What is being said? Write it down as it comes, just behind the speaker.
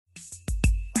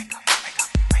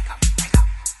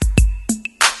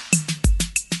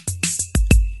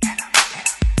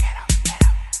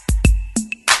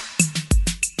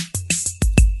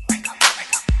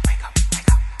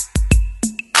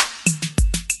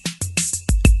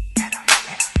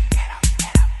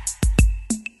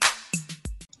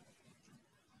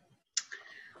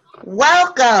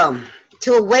Welcome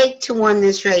to Awake to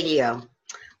Oneness Radio.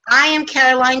 I am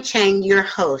Caroline Chang, your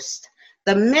host.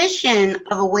 The mission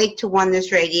of Awake to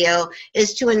Oneness Radio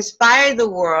is to inspire the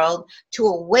world to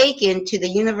awaken to the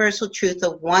universal truth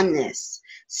of oneness.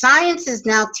 Science is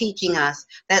now teaching us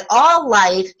that all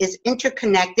life is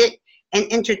interconnected and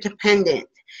interdependent.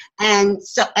 And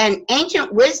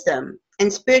ancient wisdom and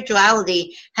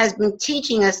spirituality has been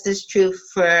teaching us this truth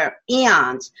for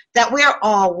eons, that we're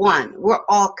all one, we're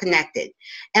all connected.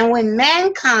 And when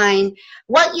mankind,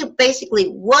 what you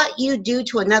do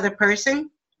to another person,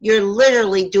 you're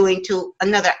literally doing to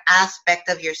another aspect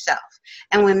of yourself.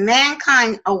 And when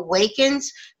mankind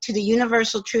awakens to the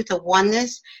universal truth of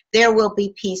oneness, there will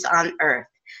be peace on earth.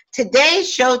 Today's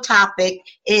show topic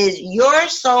is Your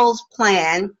Soul's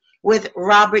Plan with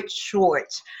Robert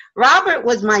Schwartz. Robert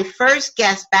was my first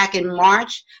guest back in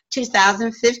March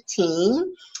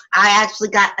 2015. I actually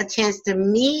got a chance to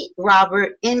meet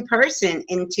Robert in person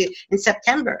in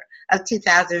September of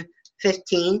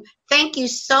 2015. Thank you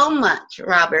so much,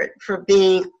 Robert, for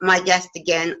being my guest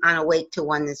again on Awake to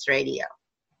Oneness Radio.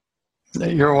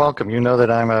 You're welcome. You know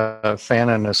that I'm a fan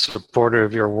and a supporter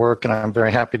of your work, and I'm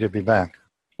very happy to be back.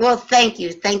 Well, thank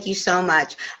you. Thank you so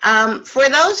much. For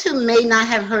those who may not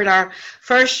have heard our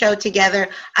first show together,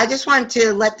 I just wanted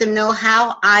to let them know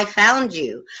how I found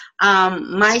you.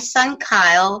 My son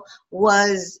Kyle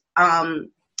was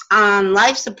on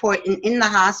life support in the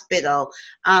hospital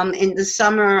in the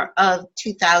summer of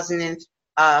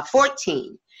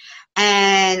 2014.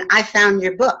 And I found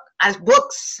your book.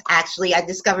 Actually, I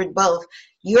discovered both,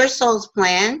 Your Soul's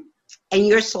Plan and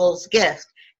Your Soul's Gift.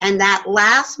 And that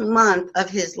last month of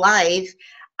his life,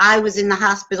 I was in the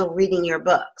hospital reading your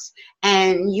books.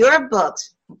 And your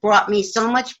books brought me so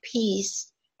much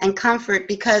peace and comfort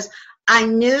because I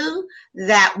knew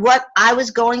that what I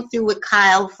was going through with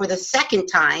Kyle for the second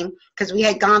time, because we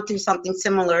had gone through something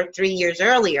similar 3 years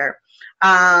earlier,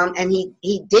 and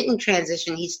he didn't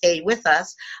transition, he stayed with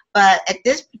us. But at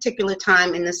this particular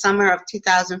time in the summer of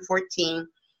 2014,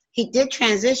 he did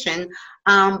transition,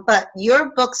 but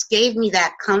your books gave me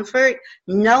that comfort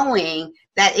knowing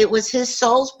that it was his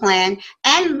soul's plan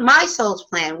and my soul's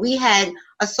plan. We had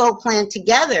a soul plan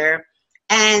together,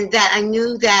 and that I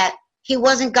knew that he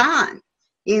wasn't gone,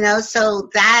 so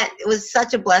that was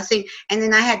such a blessing. And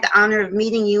then I had the honor of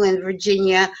meeting you in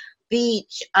Virginia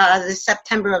Beach the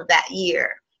September of that year.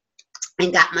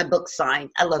 And got my book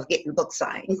signed. I love getting books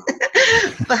signed.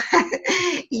 But,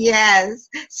 yes.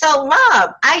 So,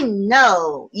 Rob, I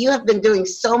know you have been doing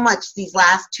so much these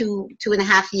last two and a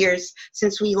half years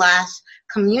since we last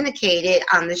communicated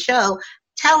on the show.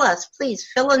 Tell us, please,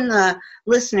 fill in the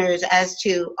listeners as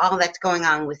to all that's going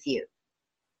on with you.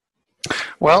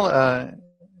 Well,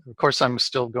 of course, I'm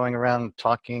still going around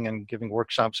talking and giving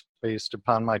workshops based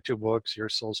upon my two books, Your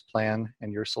Soul's Plan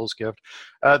and Your Soul's Gift.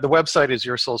 The website is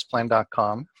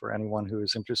yoursoulsplan.com for anyone who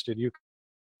is interested. You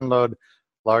can download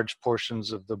large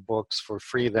portions of the books for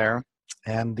free there.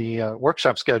 And the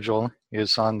workshop schedule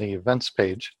is on the events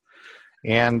page.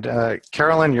 And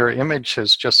Carolyn, your image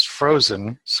has just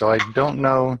frozen, so I don't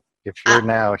know if you're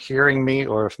now hearing me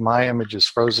or if my image is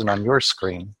frozen on your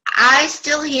screen. I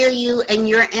still hear you, and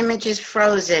your image is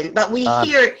frozen, but we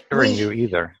hear you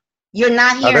either. You're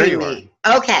not hearing me.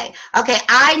 Okay.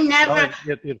 I never.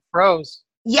 Oh, it froze.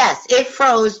 Yes, it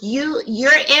froze.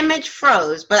 Your image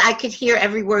froze, but I could hear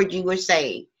every word you were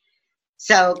saying.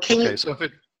 So can you? Okay. So if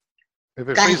it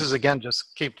freezes again,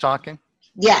 just keep talking.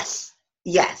 Yes.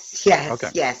 Okay.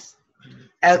 Yes.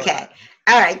 Okay.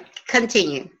 All right.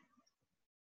 Continue.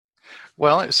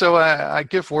 Well, so I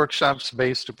give workshops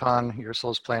based upon Your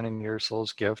Soul's Plan and Your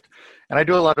Soul's Gift, and I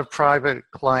do a lot of private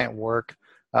client work.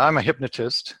 I'm a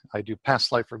hypnotist. I do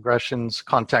past life regressions,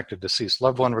 contact of deceased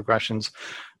loved one regressions.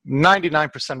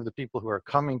 99% of the people who are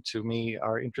coming to me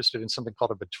are interested in something called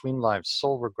a between lives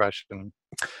soul regression.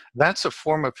 That's a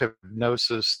form of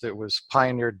hypnosis that was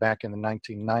pioneered back in the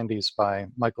 1990s by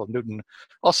Michael Newton,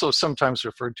 also sometimes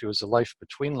referred to as a life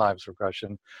between lives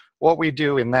regression. What we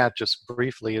do in that, just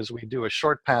briefly, is we do a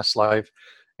short past life,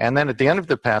 and then at the end of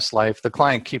the past life, the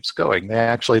client keeps going. They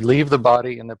actually leave the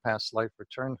body in the past life,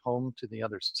 return home to the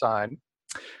other side,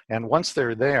 and once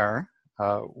they're there,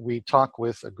 we talk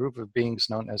with a group of beings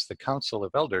known as the Council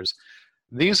of Elders.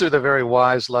 These are the very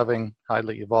wise, loving,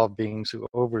 highly evolved beings who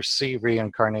oversee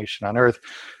reincarnation on Earth.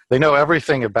 They know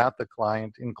everything about the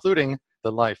client, including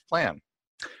the life plan.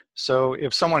 So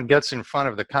if someone gets in front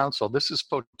of the council, this is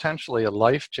potentially a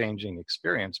life-changing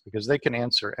experience because they can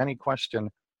answer any question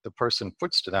the person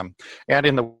puts to them. And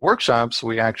in the workshops,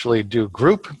 we actually do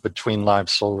group between live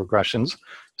soul regressions.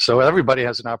 So everybody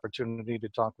has an opportunity to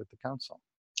talk with the council.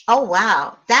 Oh,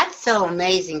 wow. That's so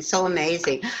amazing. So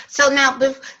amazing. So now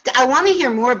I want to hear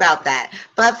more about that.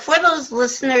 But for those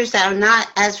listeners that are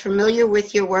not as familiar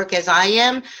with your work as I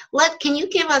am, can you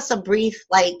give us a brief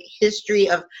history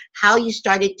of how you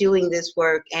started doing this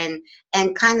work and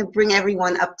kind of bring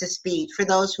everyone up to speed for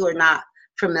those who are not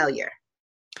familiar?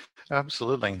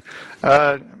 Absolutely.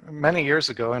 Many years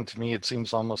ago, and to me it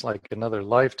seems almost like another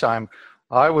lifetime,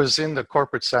 I was in the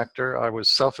corporate sector. I was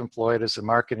self-employed as a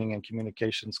marketing and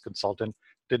communications consultant.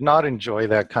 Did not enjoy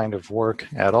that kind of work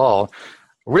at all.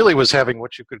 Really was having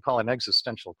what you could call an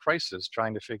existential crisis,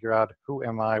 trying to figure out who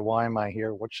am I, why am I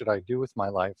here, what should I do with my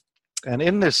life? And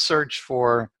in this search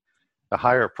for the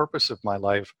higher purpose of my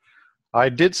life, I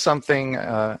did something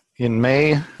in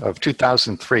May of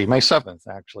 2003, May 7th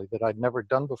actually, that I'd never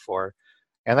done before.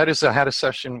 And that is I had a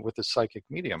session with a psychic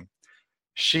medium.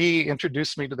 She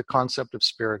introduced me to the concept of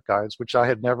spirit guides, which I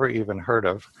had never even heard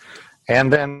of.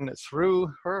 And then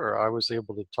through her, I was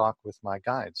able to talk with my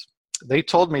guides. They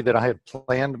told me that I had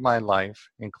planned my life,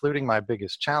 including my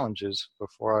biggest challenges,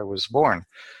 before I was born.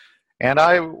 And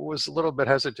I was a little bit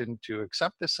hesitant to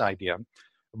accept this idea.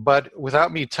 But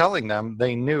without me telling them,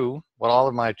 they knew what all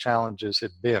of my challenges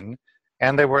had been,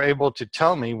 and they were able to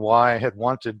tell me why I had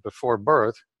wanted before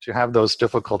birth to have those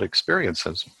difficult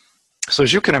experiences. So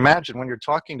as you can imagine, when you're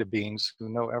talking to beings who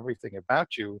know everything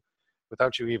about you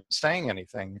without you even saying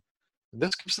anything,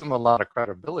 this gives them a lot of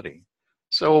credibility.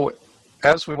 So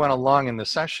as we went along in the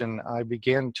session, I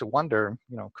began to wonder,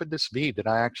 could this be? Did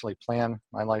I actually plan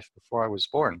my life before I was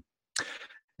born?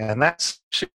 And that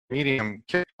medium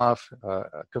kicked off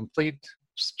a complete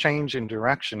change in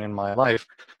direction in my life.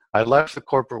 I left the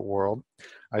corporate world.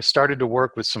 I started to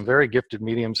work with some very gifted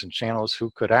mediums and channels who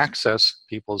could access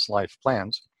people's life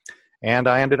plans. And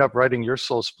I ended up writing Your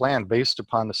Soul's Plan based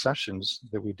upon the sessions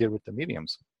that we did with the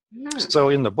mediums. So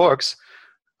in the books,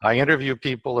 I interview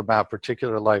people about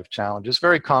particular life challenges,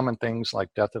 very common things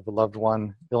like death of a loved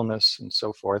one, illness, and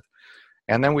so forth.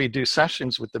 And then we do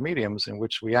sessions with the mediums in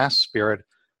which we ask Spirit,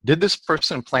 did this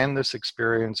person plan this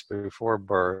experience before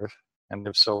birth? And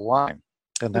if so, why?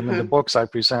 And then in the books, I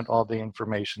present all the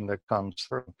information that comes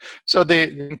through. So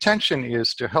the intention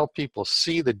is to help people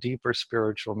see the deeper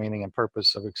spiritual meaning and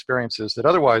purpose of experiences that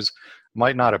otherwise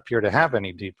might not appear to have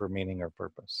any deeper meaning or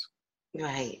purpose.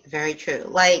 Right, very true.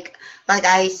 Like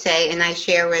I say, and I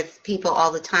share with people all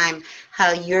the time,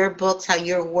 how your books, how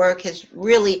your work has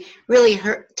really, really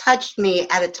touched me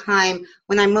at a time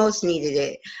when I most needed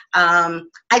it.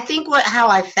 I think how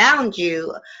I found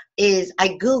you is I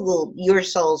Googled Your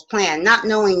Soul's Plan, not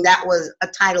knowing that was a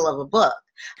title of a book,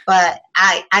 but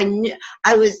I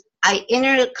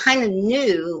kind of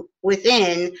knew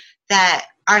within that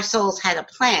our souls had a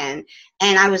plan.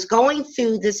 And I was going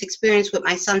through this experience with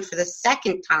my son for the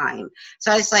second time.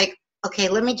 So I was like, okay,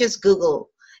 let me just Google.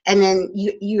 And then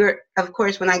you're, of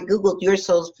course, when I Googled Your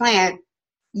Soul's Plan,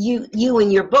 you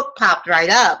and your book popped right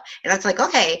up. And I was like,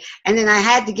 okay. And then I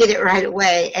had to get it right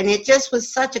away. And it just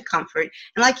was such a comfort.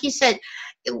 And like you said,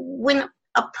 when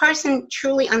a person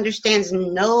truly understands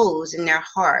and knows in their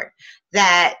heart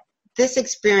that this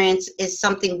experience is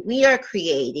something we are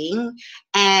creating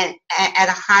and at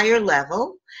a higher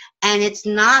level, and it's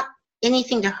not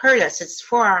anything to hurt us, it's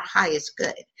for our highest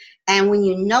good. And when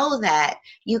you know that,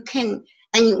 you can,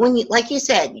 and when you, like you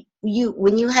said,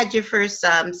 when you had your first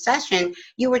session,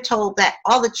 you were told that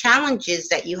all the challenges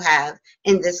that you have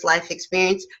in this life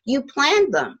experience, you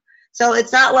planned them. So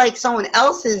it's not like someone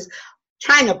else is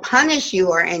trying to punish you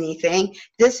or anything.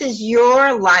 This is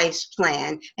your life's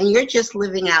plan, and you're just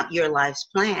living out your life's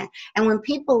plan. And when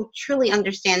people truly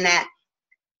understand that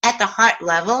at the heart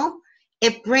level,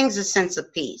 it brings a sense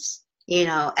of peace.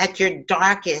 At your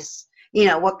darkest,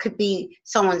 what could be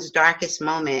someone's darkest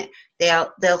moment,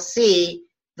 they'll see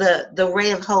the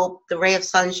ray of hope, the ray of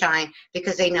sunshine,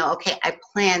 because they know, okay, I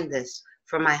planned this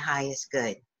for my highest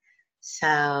good.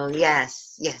 So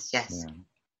yes. Yeah.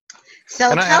 So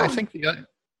and I think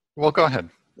well, go ahead.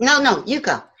 No, you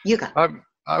go.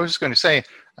 I was just going to say,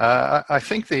 I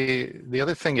think the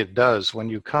other thing it does when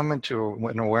you come into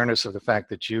an awareness of the fact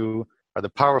that you are the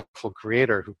powerful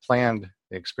creator who planned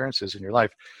the experiences in your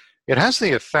life, it has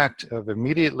the effect of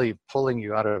immediately pulling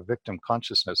you out of victim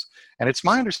consciousness. And it's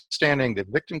my understanding that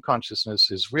victim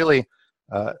consciousness is really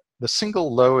the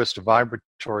single lowest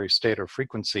vibratory state or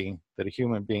frequency that a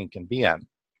human being can be at.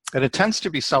 And it tends to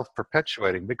be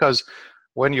self-perpetuating because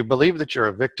when you believe that you're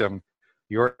a victim,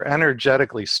 you're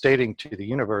energetically stating to the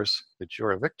universe that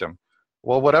you're a victim.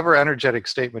 Well, whatever energetic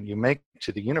statement you make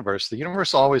to the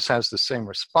universe always has the same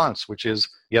response, which is,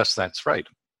 yes, that's right.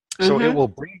 So it will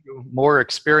bring you more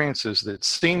experiences that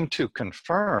seem to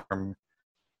confirm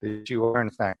that you are,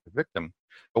 in fact, a victim.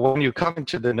 But when you come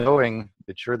into the knowing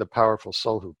that you're the powerful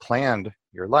soul who planned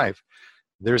your life,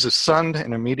 there's a sudden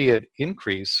and immediate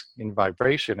increase in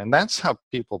vibration. And that's how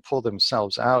people pull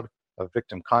themselves out of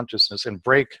victim consciousness and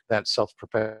break that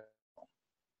self-perpetuation.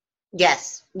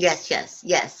 Yes.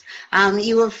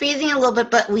 You were freezing a little bit,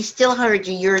 but we still heard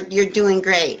you. You're doing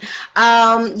great.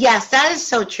 Yes, that is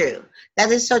so true.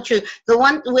 That is so true. The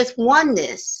one with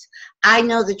oneness, I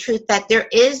know the truth that there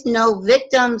is no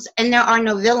victims and there are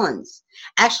no villains.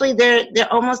 Actually, they're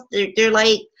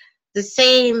like the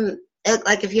same.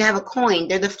 Like if you have a coin,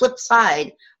 they're the flip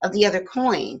side of the other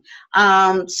coin.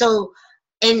 So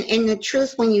in the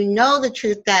truth, when you know the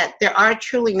truth that there are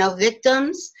truly no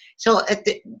victims, so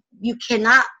you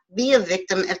cannot be a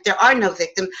victim if there are no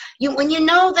victims. When you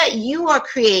know that you are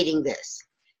creating this,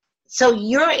 so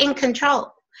you're in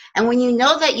control. And when you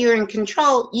know that you're in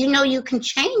control, you know you can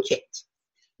change it.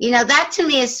 That to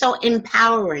me is so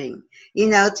empowering,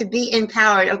 to be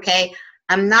empowered. Okay,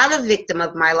 I'm not a victim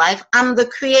of my life. I'm the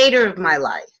creator of my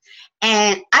life.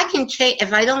 And I can change.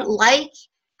 If I don't like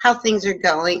how things are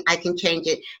going, I can change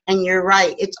it. And you're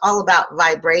right. It's all about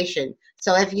vibration.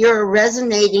 So if you're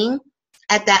resonating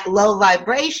at that low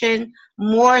vibration,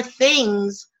 more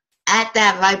things at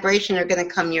that vibration are going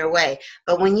to come your way.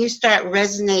 But when you start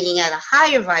resonating at a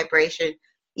higher vibration,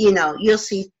 you'll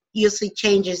see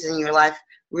changes in your life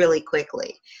really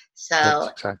quickly. So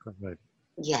that's exactly right.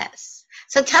 Yes.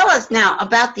 So tell us now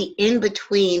about the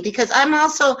in-between, because I'm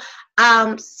also,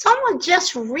 someone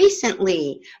just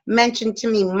recently mentioned to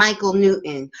me Michael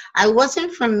Newton. I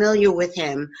wasn't familiar with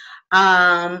him,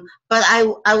 but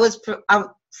I was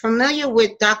familiar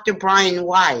with Dr. Brian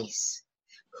Weiss,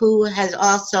 who has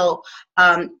also,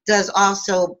 does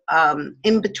also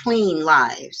in-between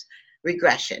lives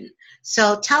regression.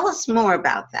 So tell us more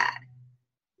about that.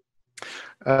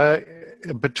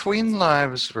 Between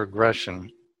lives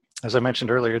regression, as I mentioned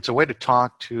earlier, it's a way to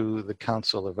talk to the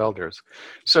Council of Elders.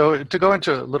 So to go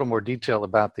into a little more detail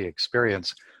about the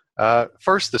experience,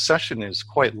 first, the session is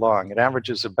quite long. It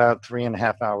averages about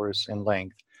 3.5 hours in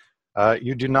length.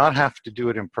 You do not have to do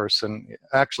it in person.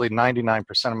 Actually, 99%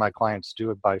 of my clients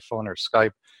do it by phone or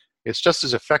Skype. It's just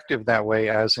as effective that way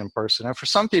as in person. And for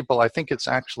some people, I think it's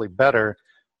actually better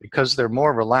because they're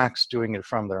more relaxed doing it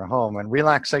from their home. And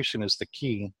relaxation is the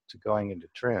key to going into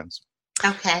trance.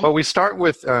 Okay. But we start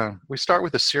with a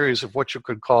series of what you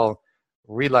could call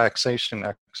relaxation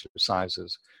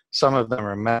exercises. Some of them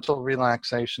are mental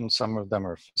relaxation, some of them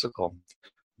are physical.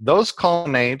 Those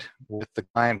culminate with the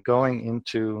client going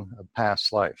into a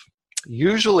past life.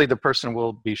 Usually the person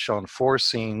will be shown 4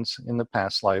 scenes in the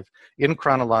past life in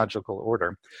chronological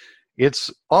order.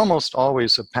 It's almost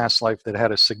always a past life that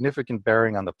had a significant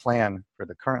bearing on the plan for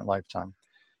the current lifetime.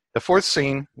 The 4th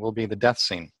scene will be the death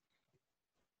scene.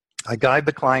 I guide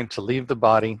the client to leave the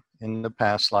body in the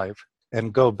past life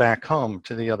and go back home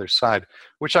to the other side,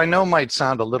 which I know might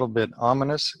sound a little bit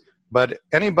ominous, but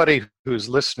anybody who's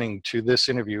listening to this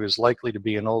interview is likely to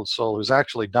be an old soul who's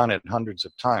actually done it hundreds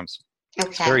of times. Okay.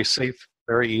 It's very safe,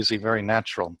 very easy, very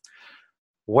natural.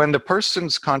 When the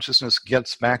person's consciousness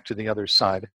gets back to the other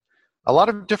side, a lot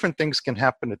of different things can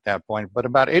happen at that point, but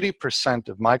about 80%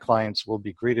 of my clients will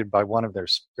be greeted by one of their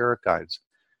spirit guides.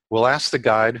 We'll ask the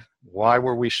guide, why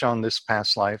were we shown this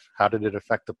past life? How did it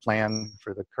affect the plan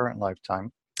for the current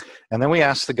lifetime? And then we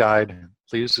ask the guide,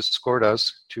 please escort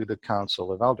us to the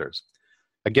Council of Elders.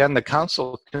 Again, the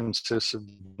council consists of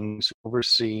those who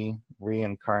oversee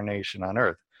reincarnation on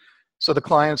Earth. So the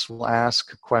clients will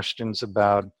ask questions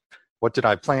about, what did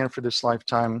I plan for this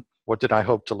lifetime? What did I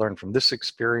hope to learn from this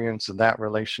experience, that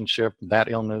relationship, that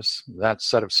illness, that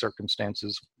set of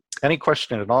circumstances? Any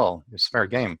question at all is fair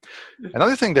game.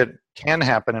 Another thing that can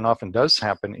happen and often does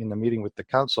happen in the meeting with the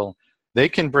council, they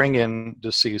can bring in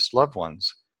deceased loved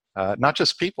ones, not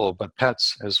just people, but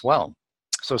pets as well.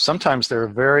 So sometimes there are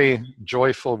very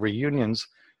joyful reunions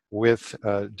with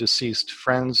deceased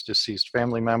friends, deceased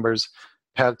family members,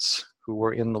 pets who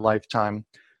were in the lifetime.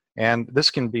 And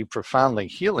this can be profoundly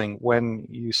healing when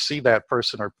you see that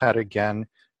person or pet again,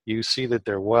 you see that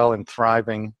they're well and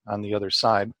thriving on the other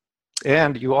side.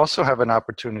 And you also have an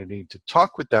opportunity to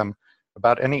talk with them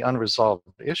about any unresolved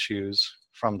issues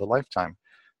from the lifetime.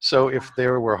 So if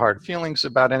there were hard feelings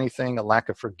about anything, a lack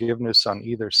of forgiveness on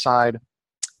either side,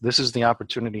 this is the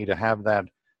opportunity to have that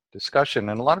discussion.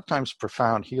 And a lot of times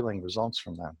profound healing results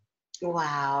from that.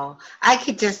 Wow. I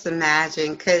could just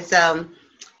imagine, because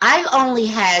I've only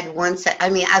had one set. I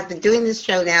mean, I've been doing this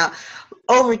show now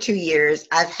over 2 years.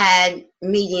 I've had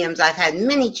mediums. I've had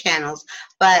many channels,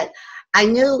 but I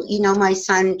knew, my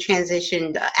son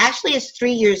transitioned. Actually, it's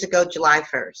 3 years ago, July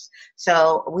 1st.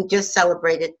 So we just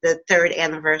celebrated the third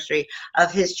anniversary of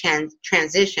his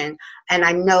transition. And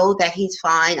I know that he's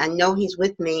fine. I know he's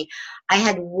with me. I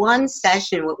had one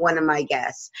session with one of my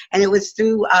guests, and it was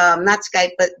through not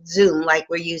Skype, but Zoom, like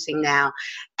we're using now.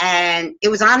 And it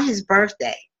was on his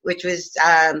birthday, which was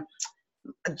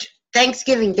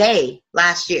Thanksgiving Day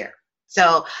last year.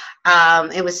 So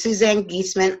it was Suzanne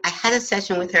Giesman. I had a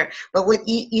session with her, but what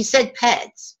you said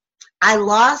pets. I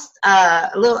lost a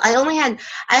little. I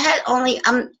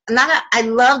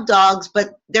love dogs,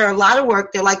 but they're a lot of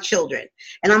work. They're like children,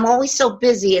 and I'm always so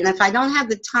busy. And if I don't have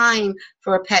the time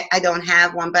for a pet, I don't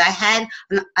have one. But I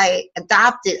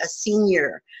adopted a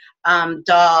senior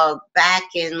dog back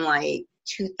in like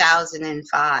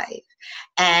 2005,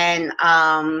 and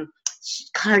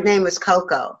her name was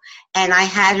Coco, and I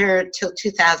had her till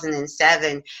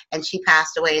 2007, and she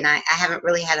passed away, and I haven't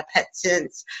really had a pet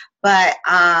since. But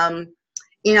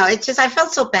it's just, I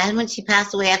felt so bad when she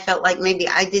passed away. I felt like maybe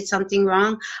I did something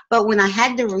wrong. But when I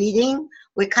had the reading,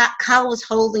 Kyle was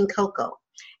holding Coco.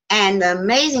 And the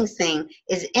amazing thing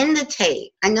is in the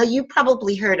tape, I know you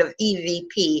probably heard of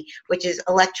EVP, which is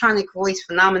electronic voice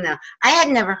phenomena. I had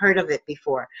never heard of it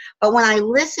before. But when I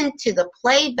listened to the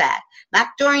playback, not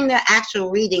during the actual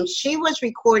reading, she was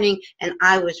recording and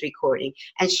I was recording.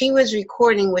 And she was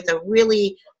recording with a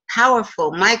really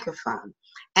powerful microphone.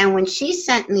 And when she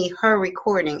sent me her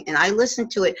recording and I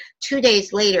listened to it 2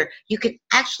 days later, you could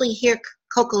actually hear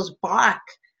Coco's bark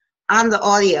on the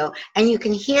audio, and you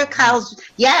can hear Kyle's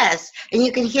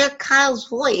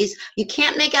voice. You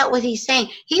can't make out what he's saying.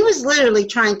 He was literally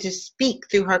trying to speak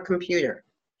through her computer.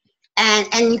 And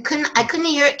I couldn't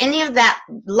hear any of that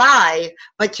live,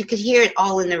 but you could hear it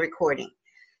all in the recording.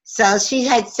 So she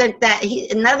had sent that,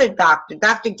 another doctor,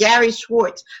 Dr. Gary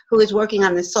Schwartz, who is working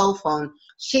on the soul phone.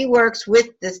 She works with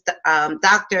this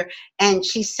doctor, and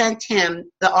she sent him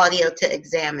the audio to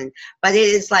examine. But it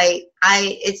is like,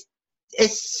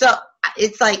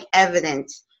 it's like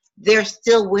evidence. They're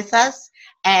still with us.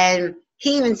 And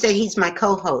he even said he's my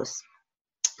co-host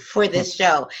for this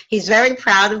show. He's very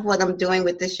proud of what I'm doing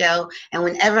with the show. And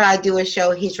whenever I do a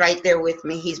show, he's right there with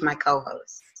me. He's my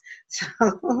co-host.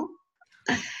 So,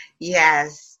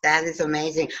 yes, that is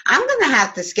amazing. I'm going to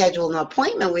have to schedule an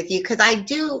appointment with you because I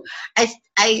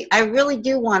really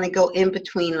do want to go in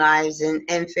between lives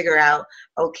and figure out,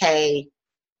 okay,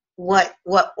 what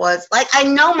was, like, I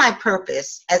know my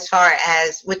purpose as far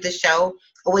as with the show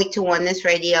Awake to Oneness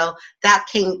Radio. That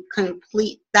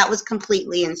was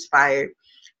completely inspired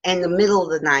in the middle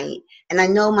of the night, and I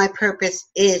know my purpose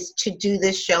is to do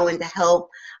this show and to help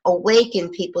awaken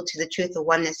people to the truth of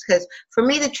oneness, because for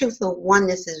me the truth of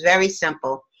oneness is very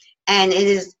simple, and it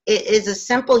is a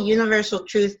simple universal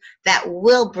truth that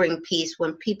will bring peace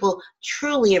when people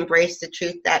truly embrace the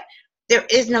truth that there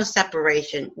is no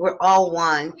separation. We're all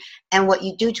one. And what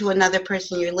you do to another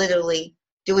person, you're literally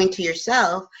doing to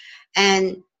yourself.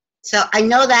 And so I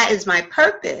know that is my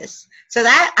purpose. So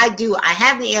that I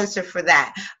have the answer for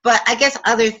that. But I guess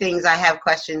other things I have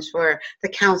questions for the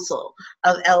council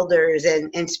of elders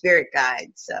and spirit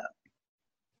guides. So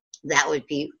that would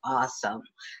be awesome.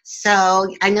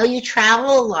 So I know you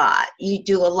travel a lot. You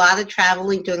do a lot of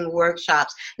traveling, doing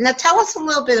workshops. Now tell us a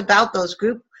little bit about those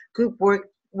group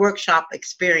workshop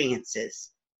experiences.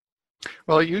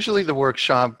 Well, usually the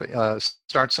workshop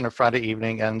starts on a Friday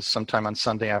evening and sometime on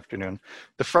Sunday afternoon.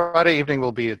 The Friday evening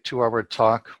will be a 2-hour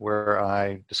talk where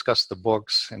I discuss the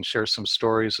books and share some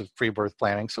stories of pre-birth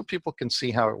planning so people can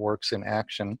see how it works in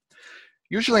action.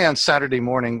 Usually on Saturday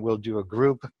morning, we'll do a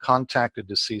group Contact a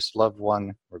Deceased Loved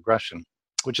One regression,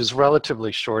 which is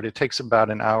relatively short. It takes about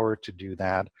an hour to do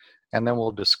that, and then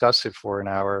we'll discuss it for an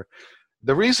hour.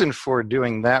 The reason for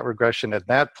doing that regression at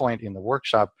that point in the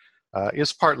workshop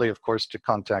is partly, of course, to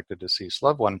contact a deceased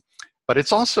loved one, but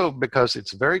it's also because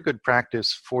it's very good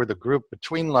practice for the group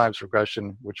Between Lives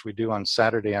regression, which we do on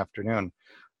Saturday afternoon.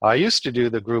 I used to do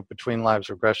the group Between Lives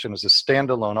regression as a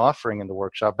standalone offering in the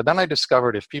workshop, but then I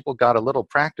discovered if people got a little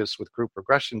practice with group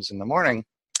regressions in the morning,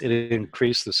 it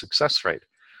increased the success rate.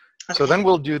 Okay. So then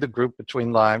we'll do the group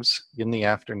Between Lives in the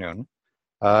afternoon.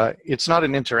 It's not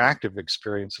an interactive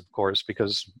experience, of course,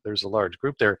 because there's a large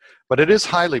group there, but it is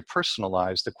highly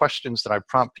personalized. The questions that I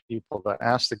prompt people to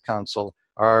ask the council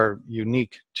are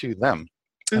unique to them.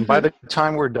 Mm-hmm. And by the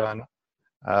time we're done,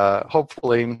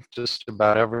 hopefully just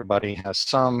about everybody has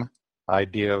some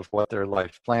idea of what their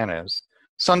life plan is.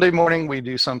 Sunday morning, we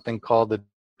do something called the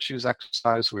Choose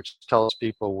exercise, which tells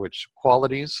people which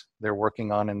qualities they're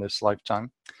working on in this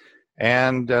lifetime.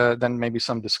 And then maybe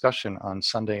some discussion on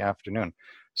Sunday afternoon.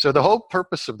 So the whole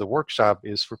purpose of the workshop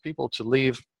is for people to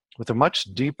leave with a much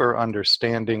deeper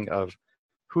understanding of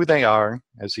who they are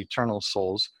as eternal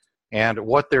souls and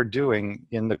what they're doing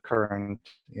in the current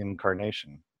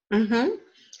incarnation. Mm-hmm.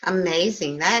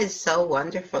 Amazing. That is so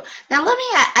wonderful. Now,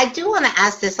 I do want to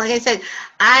ask this. Like I said,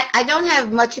 I don't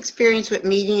have much experience with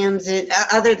mediums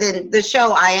other than the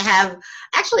show. I have,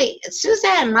 actually,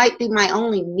 Suzanne might be my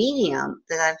only medium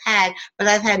that I've had, but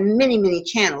I've had many, many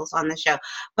channels on the show.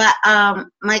 But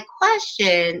my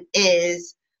question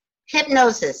is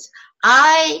hypnosis.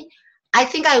 I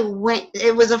think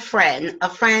it was a friend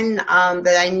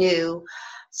that I knew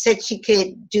said she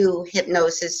could do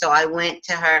hypnosis, so I went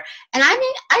to her, and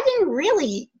I didn't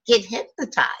really get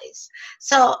hypnotized.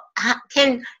 So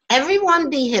can everyone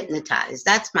be hypnotized?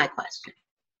 That's my question.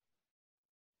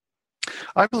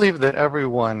 I believe that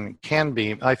everyone can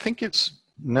be. I think it's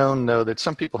known, though, that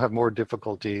some people have more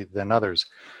difficulty than others.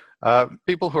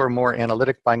 People who are more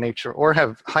analytic by nature or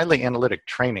have highly analytic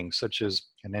training, such as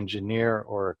an engineer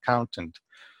or accountant,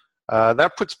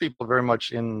 that puts people very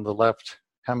much in the left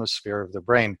hemisphere of the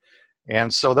brain.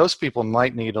 And so those people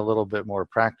might need a little bit more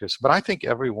practice, but I think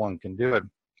everyone can do it.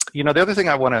 You know, the other thing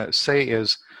I want to say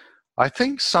is, I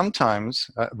think sometimes,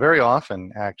 very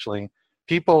often actually,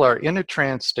 people are in a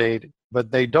trance state,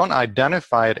 but they don't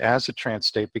identify it as a trance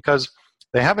state because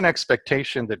they have an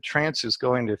expectation that trance is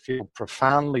going to feel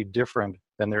profoundly different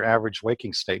than their average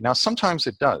waking state. Now, sometimes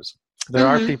it does. There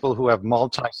are people who have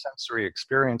multi-sensory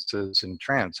experiences in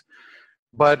trance,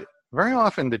 but very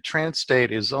often the trance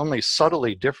state is only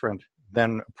subtly different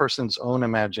than a person's own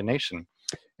imagination.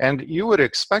 And you would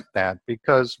expect that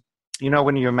because, you know,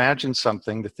 when you imagine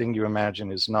something, the thing you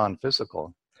imagine is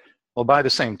non-physical. Well, by the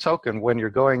same token, when you're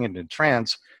going into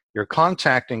trance, you're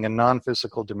contacting a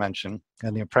non-physical dimension,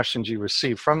 and the impressions you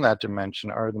receive from that dimension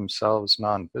are themselves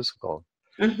non-physical.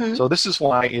 So this is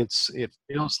why it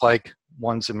feels like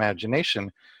one's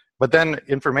imagination. But then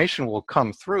information will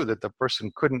come through that the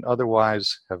person couldn't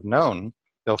otherwise have known.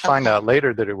 They'll find out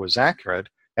later that it was accurate.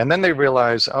 And then they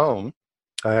realize, oh,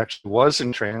 I actually was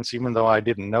in trance, even though I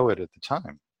didn't know it at the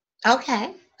time.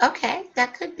 Okay.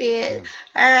 That could be it.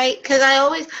 All right. Because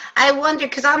I wonder,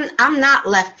 because I'm not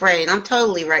left brain. I'm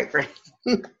totally right brain.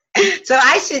 So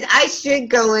I should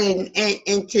go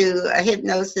into a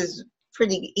hypnosis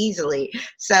pretty easily.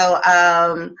 So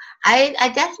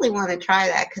I definitely want to try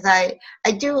that because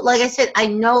I do, like I said, I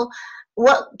know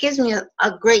what gives me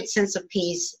a great sense of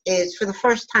peace is for the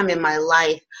first time in my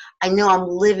life, I know I'm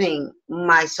living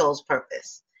my soul's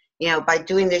purpose, you know, by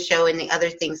doing the show and the other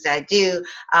things that I do.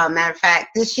 Matter of fact,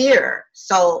 this year,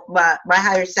 so my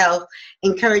higher self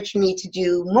encouraged me to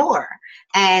do more.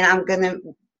 And I'm going to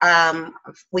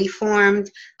we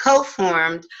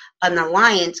co-formed an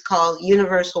alliance called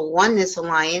Universal Oneness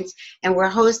Alliance, and we're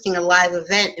hosting a live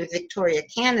event in Victoria,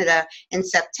 Canada in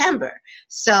September.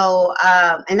 So,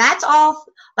 and that's all,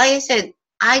 like I said,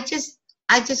 I just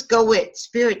go with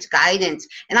Spirit's guidance,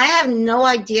 and I have no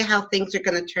idea how things are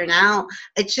going to turn out.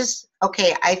 It's just,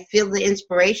 okay, I feel the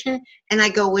inspiration, and I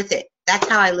go with it. That's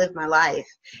how I live my life,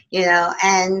 you know,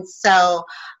 and so,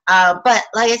 but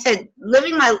like I said,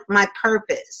 living my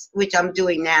purpose, which I'm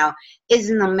doing now,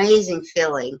 is an amazing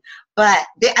feeling. But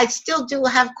I still do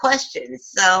have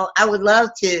questions, so I would love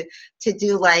to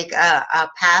do like a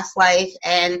past life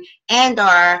and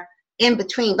our in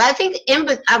between. But I think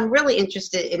I'm really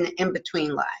interested in the in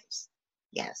between lives.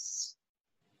 Yes,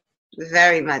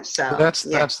 very much so. That's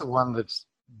the one that's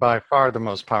by far the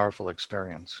most powerful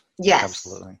experience. Yes,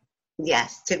 absolutely.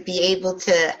 Yes, to be able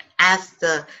to ask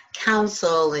the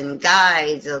counsel and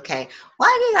guides, okay,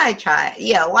 why did I try?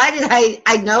 Yeah, why did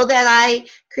I know that I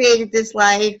created this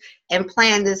life and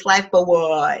planned this life, but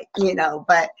why? You know,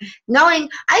 but knowing,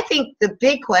 I think the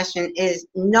big question is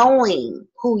knowing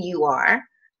who you are,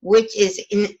 which is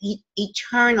an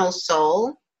eternal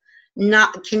soul,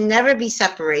 can never be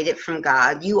separated from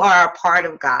God. You are a part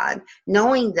of God.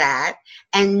 Knowing that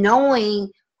and knowing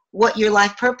what your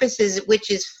life purpose is,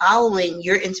 which is following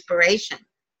your inspiration.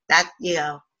 That, you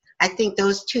know, I think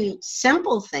those two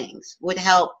simple things would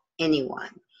help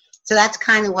anyone. So that's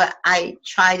kind of what I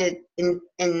try to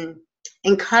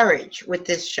encourage with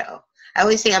this show. I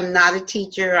always say I'm not a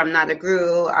teacher, I'm not a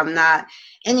guru, I'm not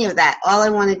any of that. All I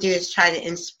want to do is try to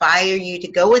inspire you to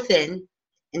go within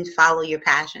and follow your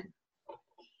passion.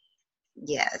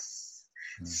 Yes.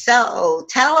 So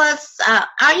tell us,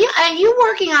 are you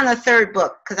working on a third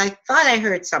book? Because I thought I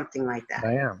heard something like that.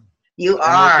 I am.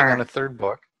 I'm working on a third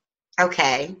book.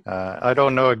 Okay. I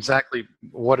don't know exactly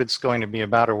what it's going to be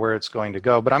about or where it's going to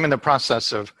go, but I'm in the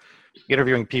process of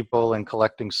interviewing people and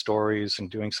collecting stories and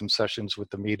doing some sessions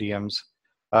with the mediums.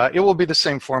 It will be the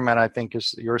same format, I think,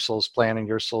 as Your Soul's Plan and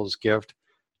Your Soul's Gift,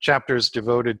 chapters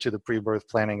devoted to the pre-birth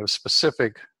planning of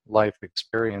specific life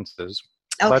experiences.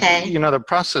 Okay. But, the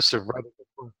process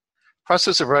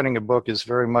of writing a book is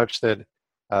very much that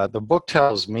the book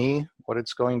tells me what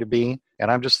it's going to be,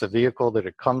 and I'm just the vehicle that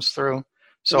it comes through.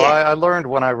 So Yeah. I learned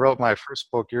when I wrote my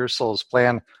first book, Your Soul's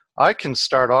Plan, I can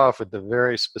start off with the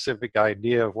very specific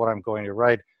idea of what I'm going to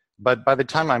write, but by the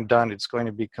time I'm done, it's going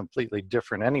to be completely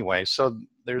different anyway. So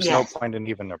there's no point in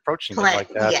even approaching it like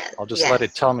that. Yes. I'll just let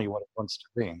it tell me what it wants to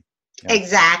be. Yeah.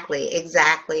 Exactly.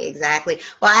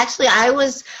 Well, actually,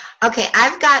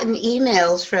 I've gotten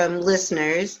emails from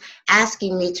listeners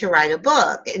asking me to write a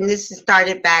book. And this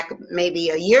started back maybe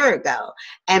a year ago.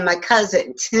 And my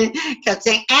cousin kept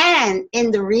saying, and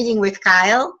in the reading with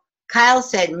Kyle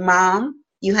said, Mom,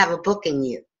 you have a book in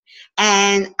you.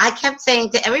 And I kept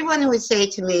saying to everyone who would say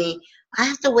to me, I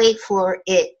have to wait for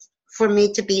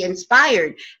me to be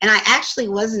inspired. And I actually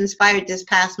was inspired this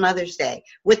past Mother's Day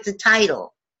with the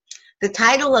title. The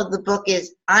title of the book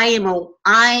is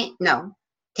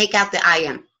take out the I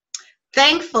am.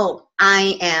 Thankful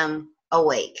I am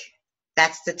awake.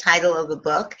 That's the title of the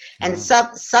book. And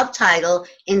subtitle,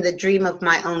 In the Dream of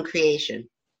My Own Creation.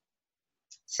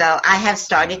 So I have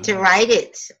started to write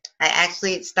it. I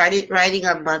actually started writing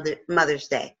on Mother's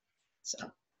Day.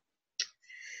 So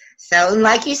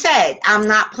like you said, I'm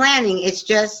not planning. It's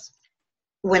just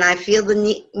when I feel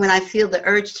the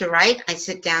urge to write, I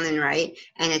sit down and write,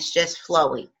 and it's just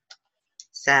flowing.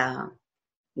 So,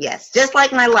 yes, just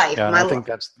like my life. Yeah, I think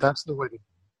that's the way to.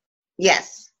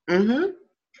 Yes. Mm-hmm.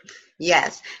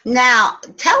 Yes. Now,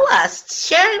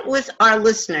 share with our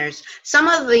listeners some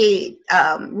of the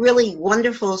really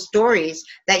wonderful stories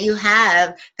that you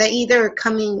have that either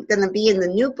going to be in the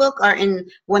new book or in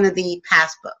one of the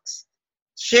past books.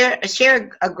 Share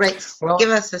give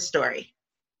us a story.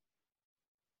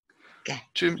 Okay.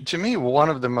 To me, one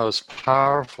of the most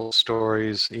powerful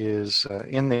stories is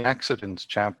in the accidents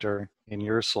chapter in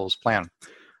Your Soul's Plan.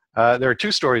 There are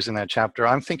two stories in that chapter.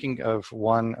 I'm thinking of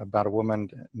one about a woman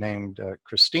named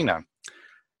Christina.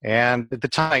 And at the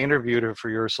time I interviewed her for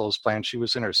Your Soul's Plan, she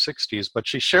was in her 60s, but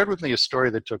she shared with me a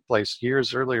story that took place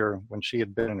years earlier when she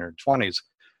had been in her 20s.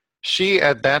 She,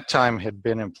 at that time, had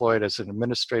been employed as an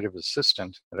administrative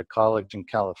assistant at a college in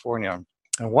California.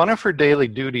 And one of her daily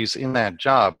duties in that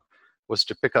job was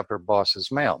to pick up her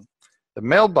boss's mail. The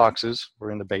mailboxes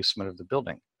were in the basement of the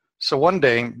building. So one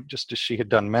day, just as she had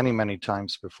done many, many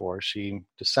times before, she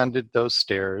descended those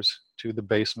stairs to the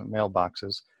basement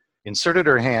mailboxes, inserted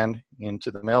her hand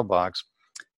into the mailbox.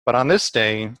 But on this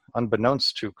day,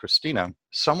 unbeknownst to Christina,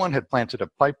 someone had planted a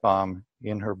pipe bomb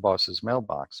in her boss's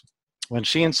mailbox. When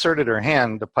she inserted her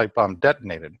hand, the pipe bomb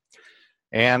detonated.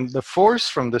 And the force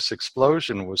from this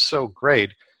explosion was so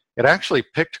great, it actually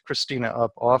picked Christina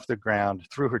up off the ground,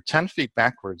 threw her 10 feet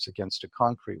backwards against a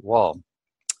concrete wall.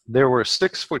 There were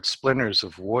 6-foot splinters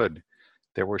of wood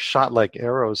that were shot like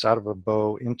arrows out of a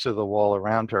bow into the wall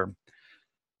around her.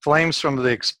 Flames from the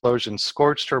explosion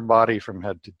scorched her body from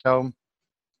head to toe.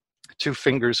 2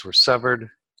 fingers were severed.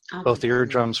 Both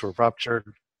eardrums were ruptured.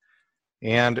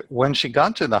 And when she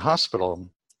got to the hospital,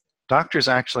 doctors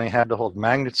actually had to hold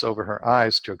magnets over her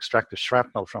eyes to extract the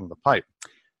shrapnel from the pipe.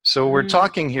 So we're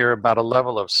talking here about a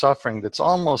level of suffering that's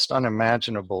almost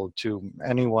unimaginable to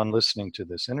anyone listening to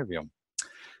this interview.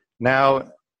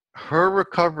 Now, her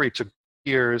recovery took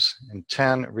years and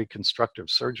 10 reconstructive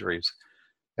surgeries.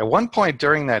 At one point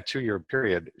during that 2-year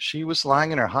period, she was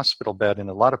lying in her hospital bed in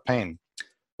a lot of pain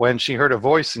when she heard a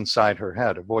voice inside her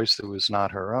head, a voice that was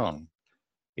not her own.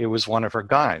 It was one of her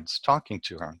guides talking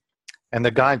to her. And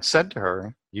the guide said to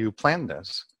her, "You planned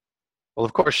this." Well,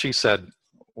 of course, she said,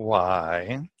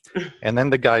 "Why?" And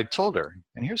then the guide told her.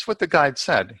 And here's what the guide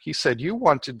said. He said, "You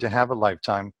wanted to have a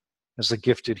lifetime as a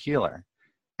gifted healer.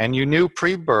 And you knew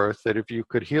pre-birth that if you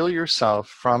could heal yourself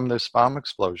from this bomb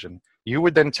explosion, you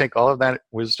would then take all of that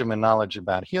wisdom and knowledge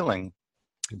about healing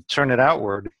and turn it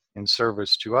outward in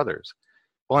service to others."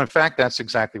 Well, in fact, that's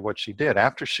exactly what she did.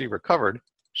 After she recovered,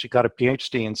 she got a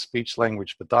PhD in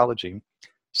speech-language pathology,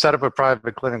 set up a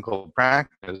private clinical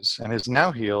practice, and has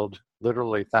now healed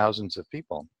literally thousands of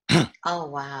people. Oh,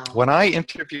 wow. When I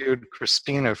interviewed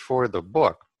Christina for the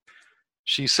book,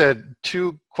 she said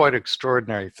 2 quite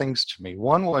extraordinary things to me.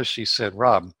 One was, she said,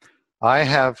 "Rob, I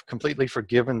have completely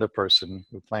forgiven the person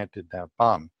who planted that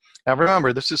bomb." Now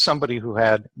remember, this is somebody who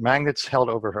had magnets held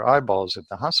over her eyeballs at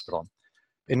the hospital.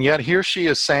 And yet here she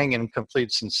is saying in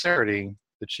complete sincerity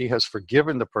that she has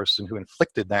forgiven the person who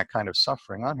inflicted that kind of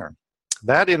suffering on her.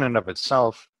 That in and of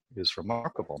itself is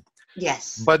remarkable.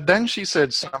 Yes. But then she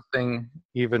said something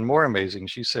even more amazing.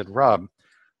 She said, "Rob,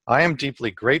 I am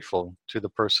deeply grateful to the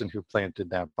person who planted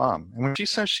that bomb." And when she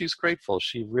says she's grateful,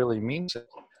 she really means it.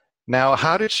 Now,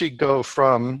 how did she go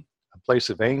from a place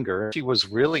of anger? She was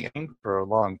really angry for a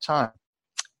long time,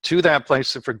 to that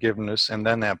place of forgiveness and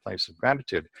then that place of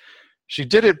gratitude. She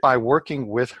did it by working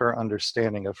with her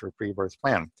understanding of her pre-birth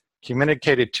plan,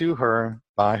 communicated to her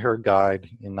by her guide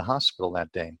in the hospital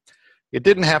that day. It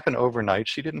didn't happen overnight.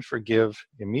 She didn't forgive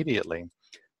immediately,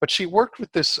 but she worked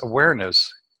with this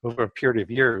awareness over a period of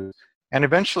years, and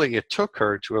eventually it took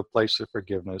her to a place of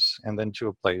forgiveness and then to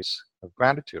a place of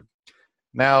gratitude.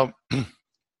 Now,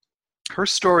 her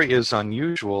story is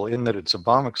unusual in that it's a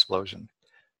bomb explosion,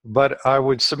 but I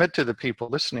would submit to the people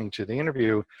listening to the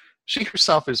interview, she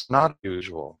herself is not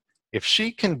usual. If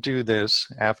she can do this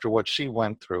after what she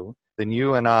went through, then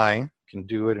you and I can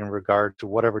do it in regard to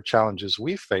whatever challenges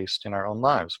we faced in our own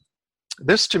lives.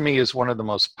 This, to me, is one of the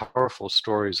most powerful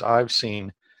stories I've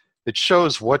seen that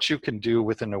shows what you can do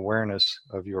with an awareness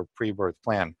of your pre-birth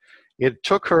plan. It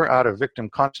took her out of victim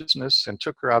consciousness and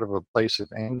took her out of a place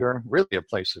of anger, really a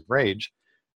place of rage,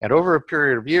 and over a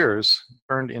period of years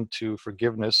turned into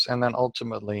forgiveness and then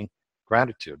ultimately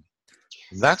gratitude.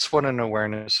 That's what an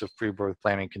awareness of pre-birth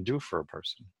planning can do for a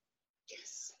person.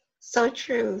 Yes. So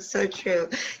true, so true.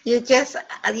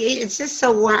 It's just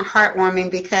so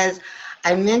heartwarming because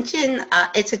I mentioned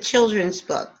it's a children's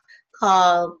book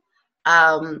called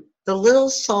The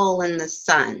Little Soul in the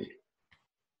Sun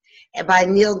by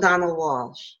Neil Donald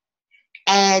Walsh.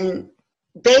 And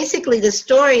basically the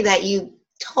story that you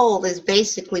told is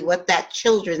basically what that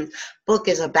children's book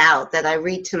is about, that I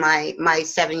read to my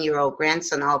 7-year-old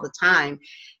grandson all the time,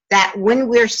 that when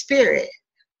we're spirit,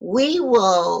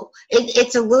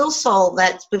 it's a little soul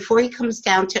that's, before he comes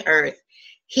down to earth,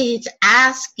 he's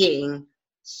asking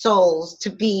souls to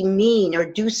be mean or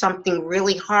do something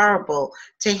really horrible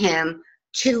to him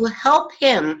to help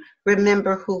him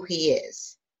remember who he is.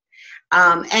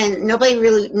 And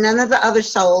none of the other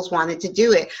souls wanted to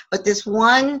do it. But this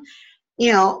one,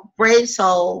 brave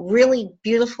soul, really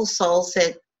beautiful soul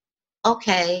said,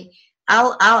 okay,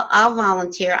 I'll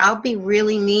volunteer. I'll be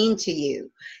really mean to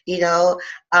you,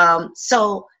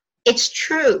 so it's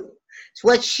true.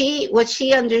 What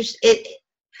she understood,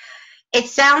 it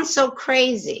sounds so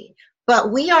crazy,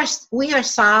 but we are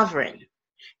sovereign,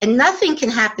 and nothing can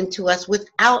happen to us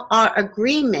without our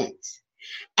agreement.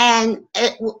 And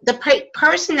the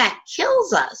person that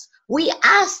kills us, we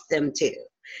ask them to.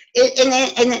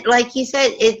 And like you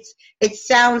said, it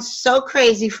sounds so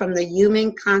crazy from the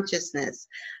human consciousness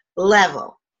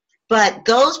level. But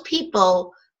those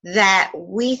people that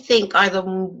we think are the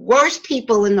worst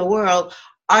people in the world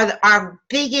are our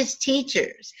biggest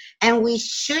teachers. And we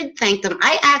should thank them.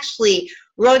 I actually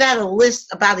wrote out a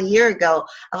list about a year ago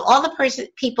of all the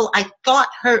people I thought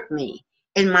hurt me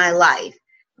in my life,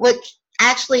 which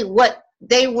actually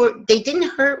they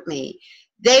didn't hurt me.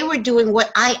 They were doing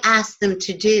what I asked them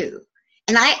to do.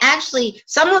 And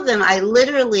some of them I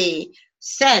literally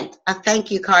sent a thank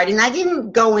you card, and I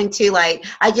didn't go into I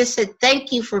just said,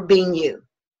 thank you for being you,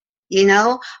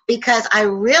 because I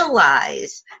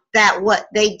realized that what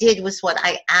they did was what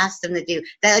I asked them to do.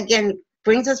 That again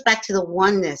brings us back to the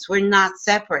oneness. We're not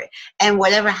separate. And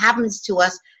whatever happens to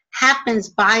us happens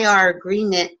by our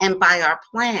agreement and by our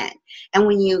plan. And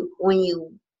when you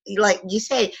like you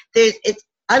say, it's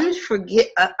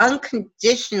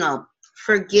unconditional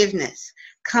forgiveness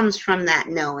comes from that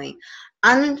knowing.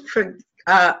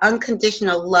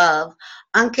 Unconditional love,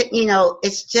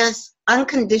 it's just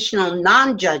unconditional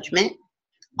non-judgment.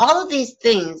 All of these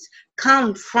things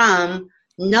come from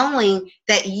knowing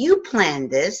that you planned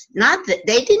this, not that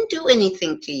they didn't do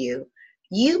anything to you.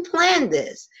 You planned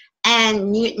this,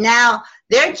 and now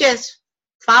they're just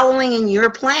following in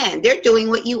your plan. They're doing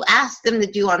what you asked them to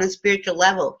do on a spiritual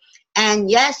level.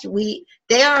 And yes,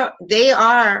 they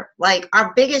are like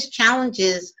our biggest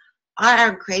challenges are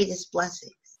our greatest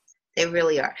blessings. They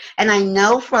really are. And I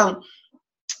know from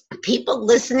people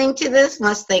listening to this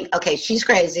must think, okay, she's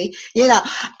crazy.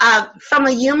 From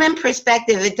a human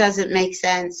perspective, it doesn't make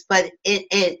sense. But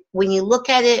when you look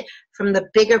at it from the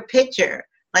bigger picture,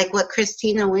 like what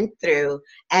Christina went through,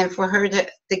 and for her to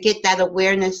get that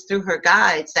awareness through her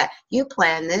guides that you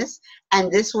planned this,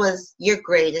 and this was your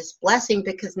greatest blessing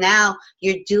because now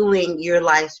you're doing your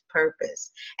life's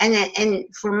purpose. And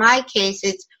for my case,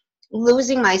 it's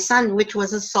losing my son, which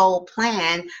was a soul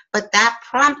plan, but that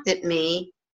prompted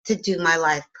me to do my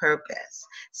life purpose.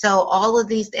 So all of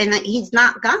these, and he's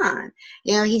not gone.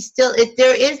 He's still,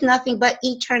 there is nothing but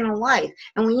eternal life.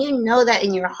 And when you know that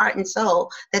in your heart and soul,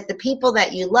 that the people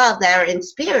that you love that are in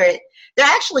spirit, they're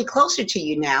actually closer to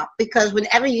you now, because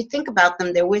whenever you think about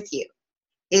them, they're with you.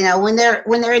 When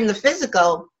they're in the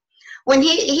physical, when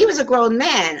he was a grown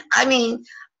man,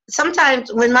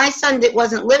 sometimes when my son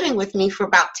wasn't living with me for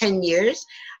about 10 years,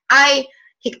 I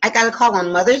got a call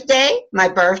on Mother's Day, my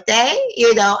birthday.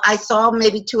 I saw him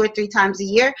maybe 2 or 3 times a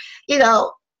year.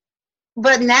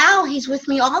 But now he's with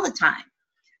me all the time.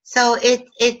 So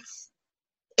it's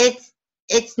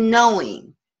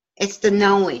knowing. It's the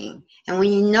knowing. And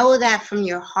when you know that from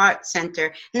your heart center,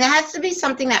 and it has to be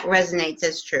something that resonates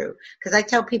as true. Because I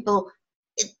tell people,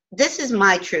 this is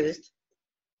my truth.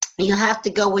 You have to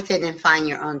go with it and find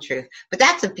your own truth. But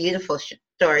that's a beautiful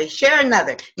story. Share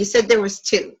another. You said there was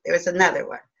 2. There was another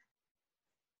one.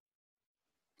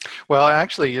 Well,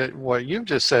 actually, what you've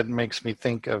just said makes me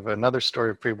think of another story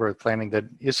of pre-birth planning that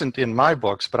isn't in my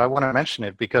books, but I want to mention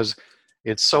it because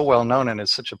it's so well known and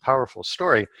it's such a powerful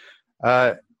story.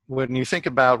 When you think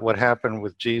about what happened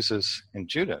with Jesus and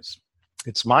Judas,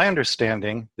 it's my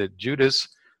understanding that Judas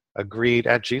agreed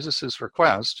at Jesus's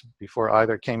request, before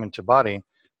either came into body,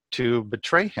 to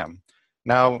betray him.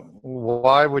 Now,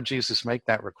 why would Jesus make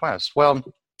that request? Well,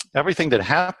 everything that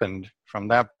happened from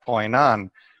that point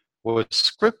on was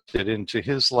scripted into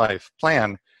his life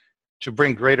plan to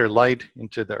bring greater light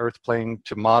into the earth plane,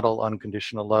 to model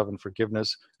unconditional love and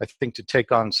forgiveness, I think to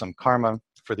take on some karma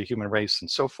for the human race and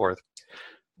so forth.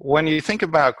 When you think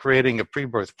about creating a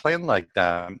pre-birth plan like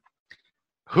that,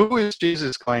 who is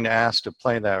Jesus going to ask to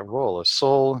play that role? A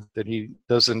soul that he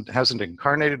hasn't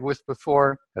incarnated with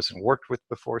before, hasn't worked with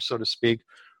before, so to speak,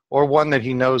 or one that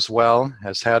he knows well,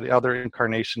 has had other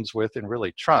incarnations with, and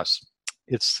really trusts?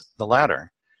 It's the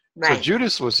latter. Right. So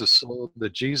Judas was a soul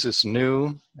that Jesus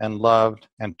knew and loved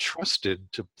and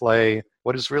trusted to play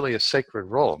what is really a sacred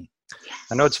role. Yes.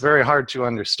 I know it's very hard to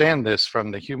understand this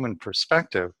from the human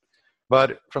perspective,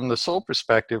 but from the soul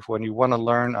perspective, when you want to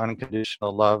learn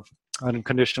unconditional love,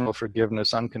 unconditional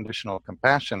forgiveness, unconditional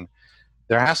compassion,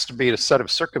 there has to be a set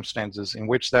of circumstances in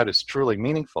which that is truly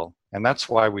meaningful. And that's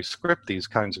why we script these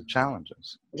kinds of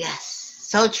challenges. Yes,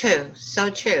 so true, so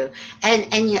true.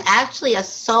 And you actually, a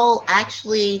soul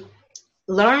actually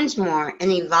learns more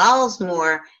and evolves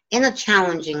more in a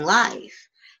challenging life.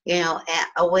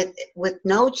 With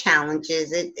no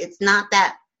challenges, it's not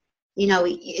that,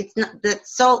 it's not that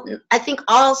soul. I think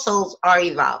all souls are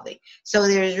evolving. So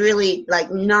there's really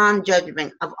like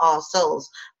non-judgment of all souls.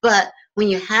 But when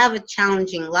you have a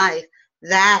challenging life,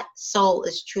 that soul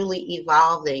is truly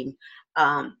evolving.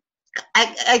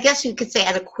 I guess you could say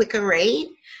at a quicker rate,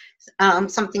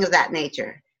 something of that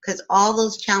nature, because all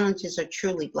those challenges are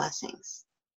truly blessings.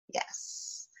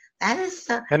 Yes, that is.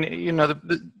 And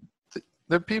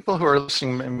the people who are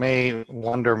listening may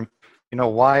wonder,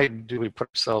 why do we put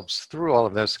ourselves through all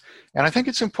of this? And I think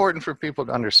it's important for people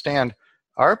to understand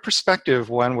our perspective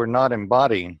when we're not in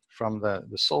body from the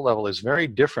soul level is very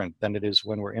different than it is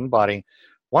when we're in body.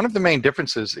 One of the main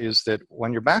differences is that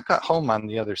when you're back at home on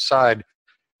the other side,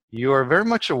 you are very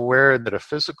much aware that a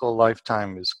physical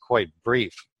lifetime is quite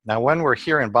brief. Now, when we're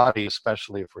here in body,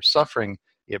 especially if we're suffering,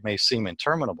 it may seem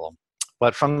interminable.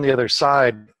 But from the other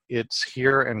side, it's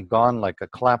here and gone like a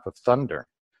clap of thunder.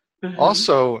 Mm-hmm.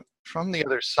 Also, from the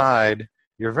other side,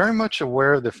 you're very much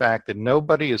aware of the fact that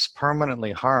nobody is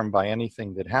permanently harmed by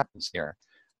anything that happens here.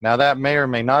 Now, that may or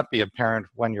may not be apparent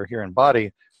when you're here in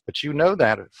body, but you know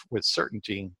that with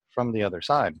certainty from the other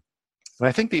side. And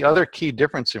I think the other key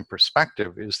difference in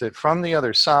perspective is that from the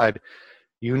other side,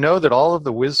 you know that all of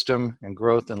the wisdom and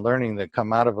growth and learning that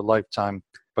come out of a lifetime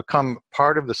become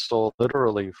part of the soul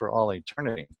literally for all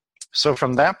eternity. So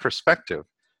from that perspective,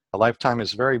 a lifetime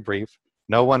is very brief,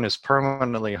 no one is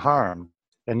permanently harmed,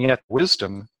 and yet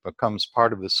wisdom becomes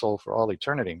part of the soul for all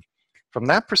eternity. From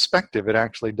that perspective, it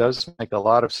actually does make a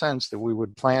lot of sense that we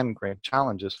would plan great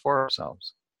challenges for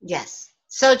ourselves. Yes,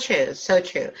 so true, so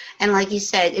true. And like you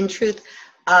said, in truth,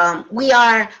 we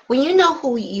are, when you know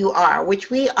who you are, which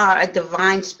we are a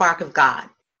divine spark of God.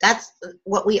 That's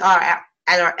what we are at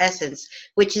our essence,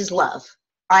 which is love.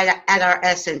 At our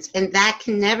essence, and that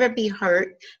can never be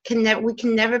hurt. We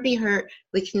can never be hurt.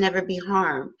 We can never be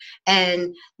harmed.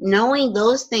 And knowing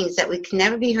those things, that we can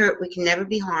never be hurt, we can never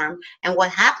be harmed, and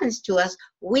what happens to us,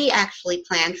 we actually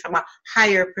plan from a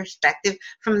higher perspective,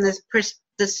 from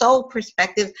the soul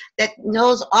perspective that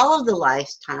knows all of the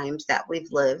lifetimes that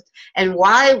we've lived and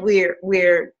why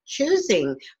we're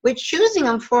choosing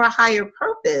them for a higher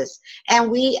purpose.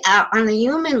 And we on the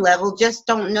human level just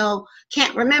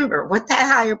can't remember what that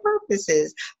higher purpose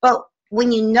is. But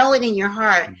when you know it in your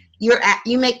heart,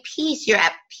 you make peace. You're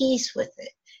at peace with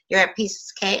it. You're at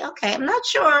peace. Okay, I'm not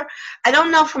sure. I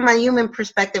don't know from a human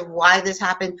perspective why this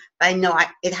happened, but I know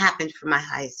it happened for my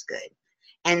highest good.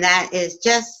 And that is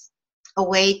just a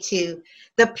way to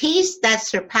the peace that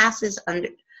surpasses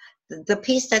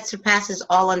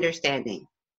all understanding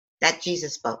that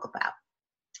Jesus spoke about.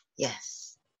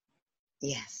 Yes.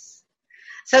 Yes.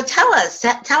 So tell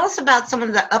us about some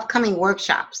of the upcoming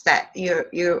workshops that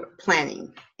you're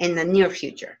planning in the near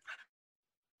future.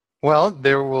 Well,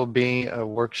 there will be a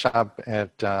workshop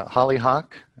at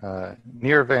Hollyhock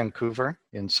near Vancouver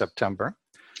in September.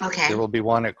 Okay. There will be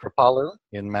one at Kripalu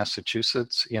in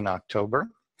Massachusetts in October.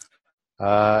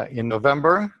 In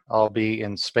November, I'll be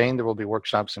in Spain. There will be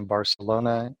workshops in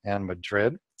Barcelona and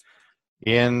Madrid.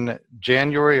 In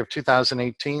January of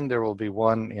 2018, there will be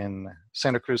one in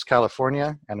Santa Cruz,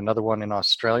 California, and another one in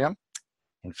Australia.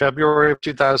 In February of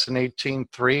 2018,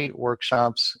 3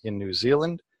 workshops in New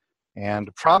Zealand, and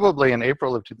probably in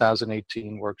April of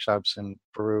 2018, workshops in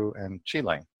Peru and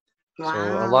Chile. Wow.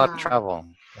 So a lot of travel.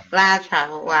 A lot of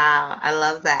travel. Wow. I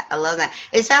love that. I love that.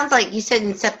 It sounds like you said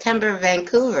in September,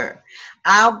 Vancouver.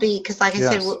 I'll be, because like I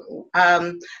Yes.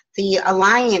 said, the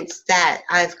alliance that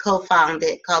I've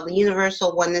co-founded called the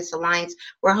Universal Oneness Alliance,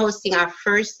 we're hosting our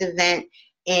first event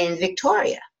in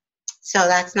Victoria. So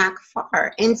that's not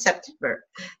far, in September.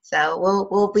 So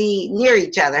we'll be near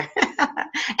each other.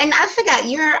 And I forgot,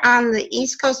 you're on the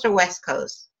East Coast or West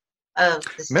Coast of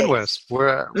the States? Midwest.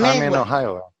 I'm in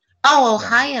Ohio. Oh,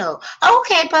 Ohio. Yeah.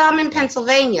 Okay, but I'm in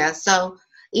Pennsylvania. So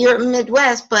you're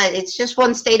Midwest, but it's just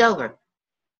one state over.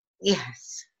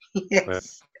 Yes.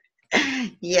 Yes.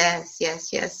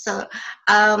 Yes. So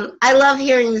I love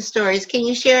hearing the stories. Can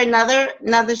you share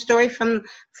another story from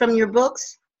your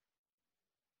books?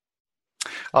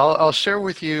 I'll share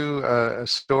with you a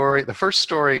story. The first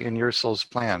story in Your Soul's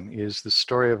Plan is the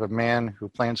story of a man who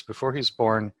plans before he's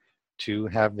born to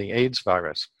have the AIDS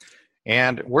virus.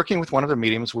 And working with one of the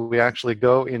mediums, we actually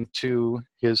go into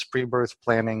his pre-birth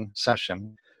planning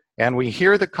session, and we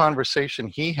hear the conversation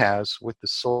he has with the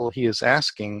soul he is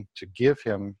asking to give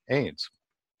him AIDS.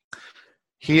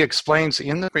 He explains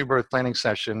in the pre-birth planning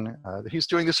session that he's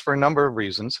doing this for a number of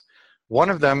reasons. One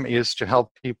of them is to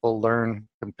help people learn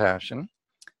compassion.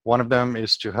 One of them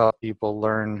is to help people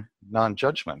learn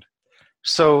non-judgment.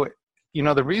 So,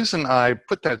 the reason I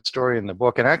put that story in the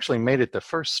book and actually made it the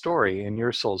first story in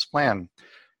Your Soul's Plan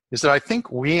is that I think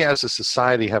we as a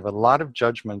society have a lot of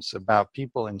judgments about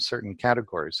people in certain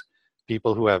categories.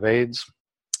 People who have AIDS,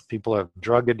 people who have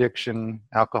drug addiction,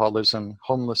 alcoholism,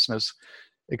 homelessness,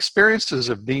 experiences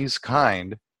of these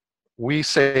kind. We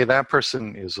say that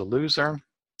person is a loser.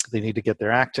 They need to get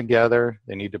their act together.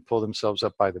 They need to pull themselves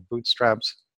up by the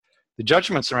bootstraps. The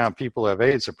judgments around people who have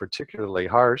AIDS are particularly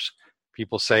harsh.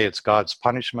 People say it's God's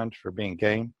punishment for being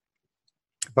gay.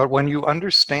 But when you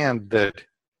understand that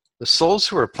the souls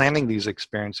who are planning these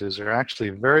experiences are actually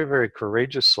very, very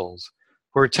courageous souls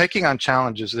who are taking on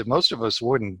challenges that most of us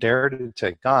wouldn't dare to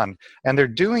take on, and they're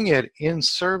doing it in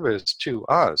service to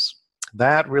us,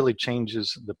 that really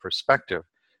changes the perspective.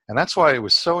 And that's why it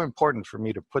was so important for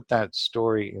me to put that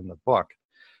story in the book.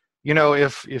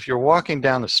 If you're walking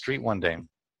down the street one day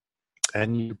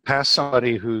and you pass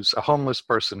somebody who's a homeless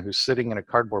person who's sitting in a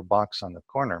cardboard box on the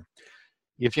corner,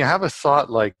 if you have a thought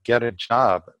like get a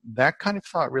job, that kind of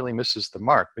thought really misses the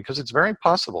mark, because it's very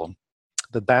possible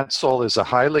that that soul is a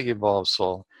highly evolved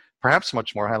soul, perhaps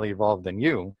much more highly evolved than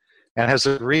you, and has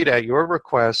agreed at your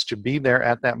request to be there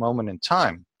at that moment in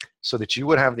time so that you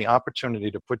would have the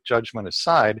opportunity to put judgment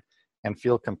aside and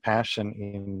feel compassion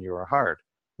in your heart.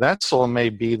 That soul may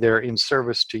be there in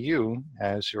service to you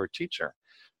as your teacher.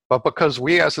 But because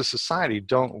we as a society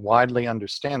don't widely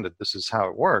understand that this is how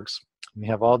it works, we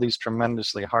have all these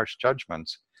tremendously harsh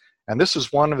judgments. And this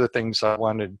is one of the things I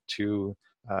wanted to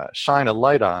shine a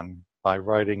light on by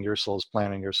writing Your Soul's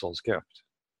Plan and Your Soul's Gift.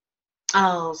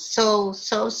 Oh,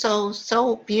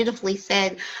 so beautifully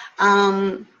said.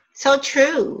 So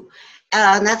true.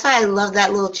 And that's why I love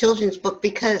that little children's book,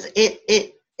 because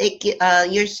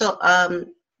Your Soul,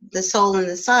 the Soul and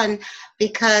the Sun,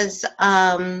 because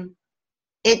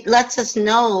it lets us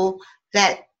know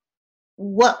that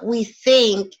what we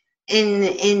think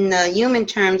in human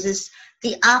terms is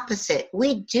the opposite.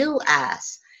 We do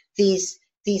ask these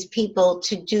people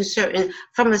to do certain,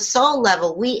 from a soul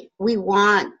level, we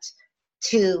want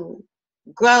to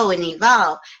grow and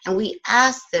evolve, and we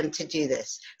ask them to do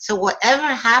this. So whatever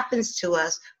happens to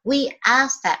us, we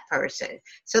ask that person.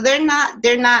 So they're not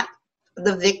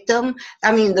the victim,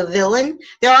 the villain.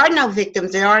 There are no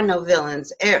victims, there are no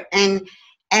villains.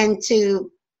 And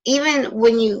to, even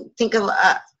when you think of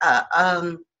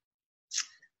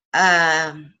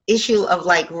issue of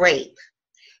like rape,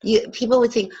 people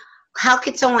would think, how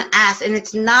could someone ask? And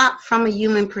it's not from a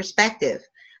human perspective,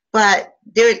 but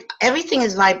everything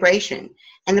is vibration.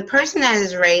 And the person that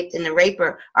is raped and the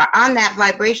raper are on that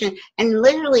vibration. And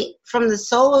literally from the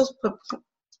soul's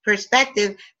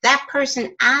perspective, that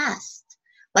person asked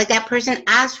Like that person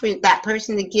asked for that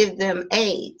person to give them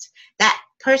AIDS. That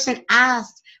person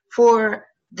asked for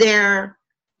their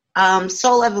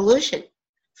soul evolution,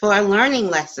 for a learning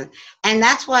lesson. And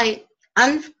that's why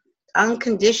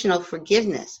unconditional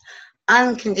forgiveness,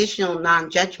 unconditional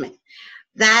non-judgment,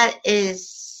 that is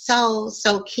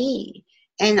so key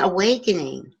in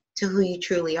awakening to who you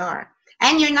truly are.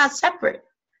 And you're not separate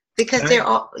because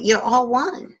you're all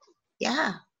one.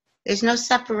 Yeah. There's no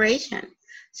separation.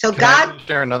 So Can God, I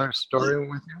share another story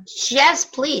with you? yes,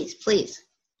 please.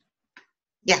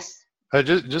 Yes.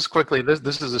 Just quickly,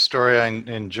 this is a story I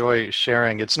enjoy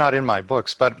sharing. It's not in my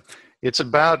books, but it's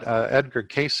about Edgar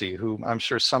Cayce, who I'm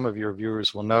sure some of your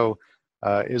viewers will know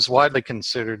is widely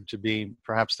considered to be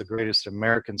perhaps the greatest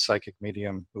American psychic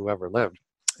medium who ever lived.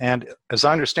 And as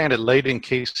I understand it, late in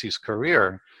Cayce's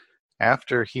career,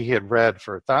 after he had read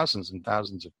for thousands and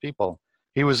thousands of people,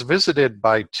 he was visited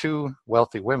by two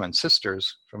wealthy women,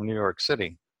 sisters from New York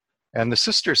City. And the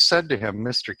sisters said to him,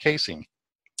 "Mr. Cayce,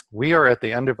 we are at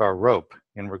the end of our rope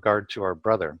in regard to our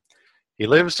brother. He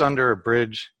lives under a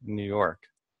bridge in New York.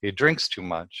 He drinks too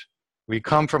much. We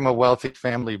come from a wealthy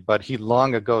family, but he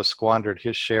long ago squandered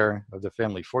his share of the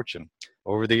family fortune.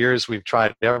 Over the years, we've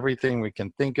tried everything we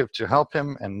can think of to help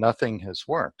him, and nothing has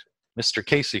worked. Mr.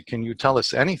 Cayce, can you tell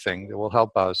us anything that will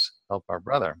help us help our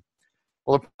brother?"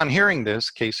 Well, upon hearing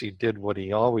this, Cayce did what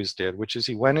he always did, which is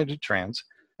he went into trance,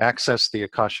 accessed the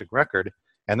Akashic record,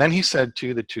 and then he said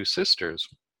to the two sisters,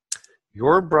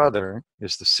 "Your brother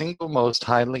is the single most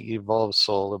highly evolved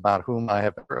soul about whom I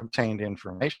have ever obtained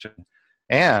information,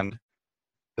 and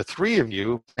the three of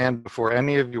you planned before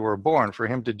any of you were born for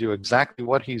him to do exactly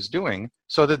what he's doing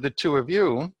so that the two of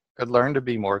you could learn to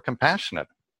be more compassionate."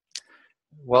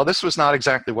 Well, this was not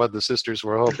exactly what the sisters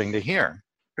were hoping to hear,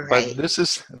 Right. but this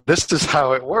is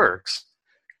how it works.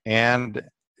 And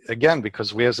again,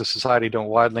 because we as a society don't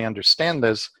widely understand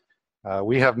this,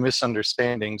 we have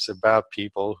misunderstandings about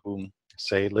people who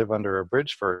say live under a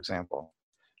bridge, for example.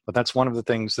 But that's one of the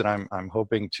things that I'm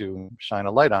hoping to shine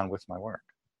a light on with my work.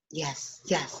 Yes.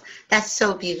 That's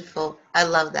so beautiful. I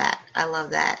love that.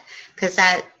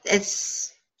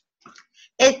 Because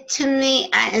it to me,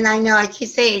 and I know I keep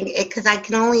saying it because I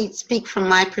can only speak from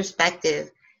my perspective.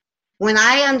 When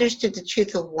I understood the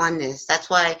truth of oneness, that's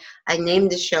why I named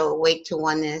the show Awake to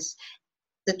Oneness.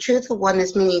 The truth of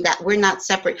oneness, meaning that we're not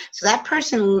separate. So that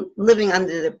person living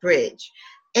under the bridge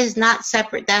is not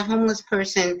separate. That homeless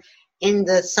person in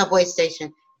the subway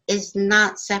station is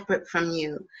not separate from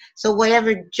you. So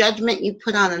whatever judgment you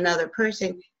put on another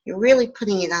person, you're really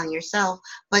putting it on yourself.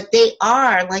 But they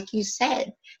are, like you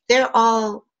said, they're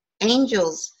all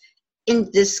angels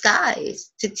in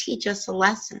disguise to teach us a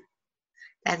lesson.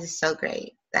 That is so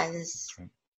great. That is,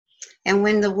 and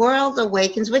when the world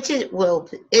awakens, which it will,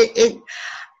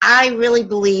 I really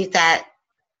believe that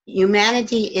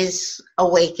humanity is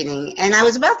awakening. And I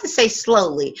was about to say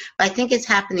slowly, but I think it's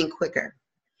happening quicker.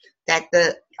 That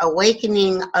the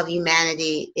awakening of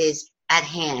humanity is at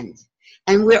hand.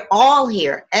 And we're all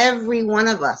here, every one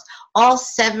of us, all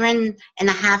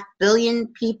 7.5 billion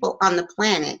people on the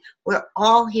planet. We're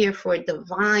all here for a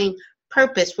divine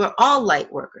purpose. We're all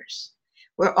light workers.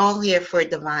 We're all here for a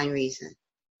divine reason.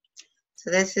 So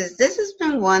this has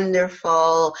been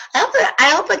wonderful. I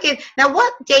hope I can. Now,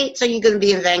 what dates are you going to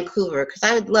be in Vancouver? Because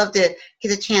I would love to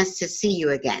get a chance to see you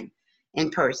again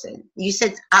in person. You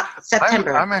said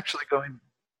September. I'm actually going.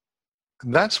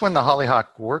 That's when the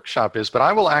Hollyhock workshop is, but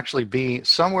I will actually be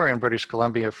somewhere in British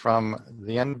Columbia from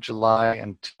the end of July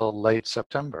until late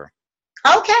September.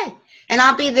 Okay. And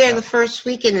I'll be there the first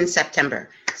weekend in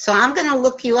September. So I'm going to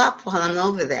look you up while I'm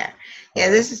over there. Yeah,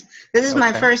 this is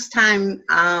my first time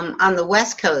on the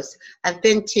West Coast. I've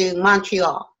been to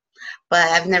Montreal, but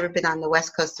I've never been on the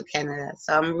West Coast of Canada.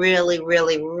 So I'm really,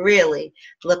 really, really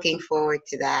looking forward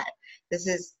to that. This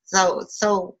is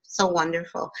so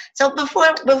wonderful. So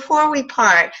before we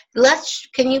part,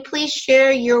 can you please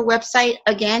share your website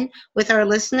again with our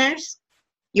listeners?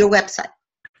 Your website.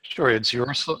 Sure, it's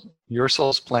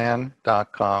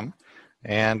yoursoulsplan.com.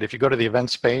 And if you go to the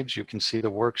events page, you can see the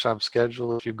workshop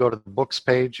schedule. If you go to the books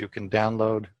page, you can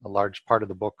download a large part of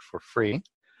the book for free.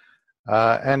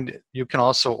 And you can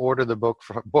also order the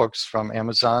books from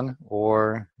Amazon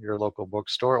or your local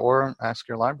bookstore, or ask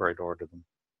your library to order them.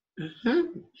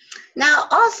 Mm-hmm. Now,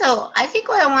 also, I think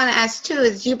what I want to ask too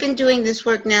is you've been doing this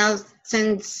work now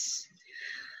since,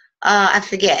 I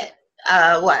forget,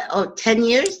 10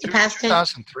 years? The past 10?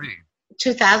 2003.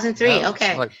 2003, Yeah,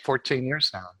 okay. Like 14 years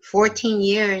now. 14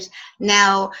 years.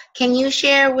 Now, can you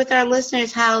share with our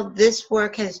listeners how this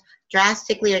work has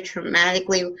drastically or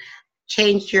traumatically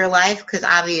changed your life? Because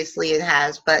obviously it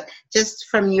has, but just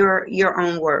from your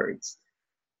own words.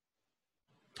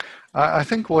 I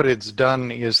think what it's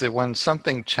done is that when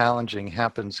something challenging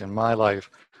happens in my life,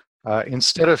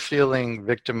 instead of feeling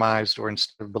victimized or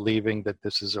instead of believing that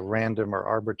this is a random or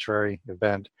arbitrary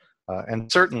event,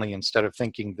 and certainly instead of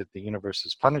thinking that the universe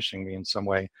is punishing me in some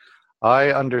way,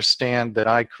 I understand that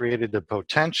I created the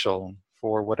potential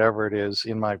for whatever it is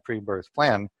in my pre-birth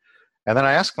plan. And then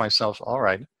I ask myself, all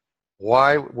right,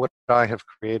 why would I have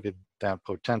created that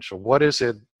potential? What is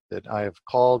it that I have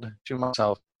called to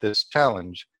myself this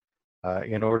challenge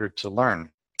in order to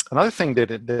learn? Another thing that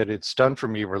it's done for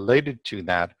me related to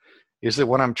that is that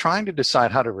when I'm trying to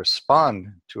decide how to respond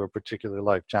to a particular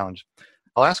life challenge,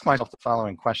 I'll ask myself the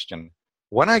following question.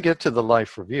 When I get to the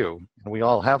life review, and we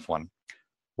all have one,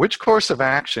 which course of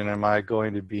action am I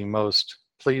going to be most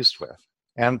pleased with?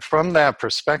 And from that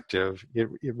perspective, it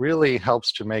really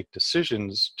helps to make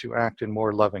decisions to act in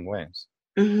more loving ways.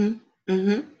 Mm-hmm.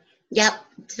 Mm-hmm. Yep.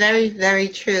 It's very, very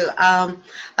true. Like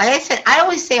I said, I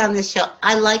always say on this show,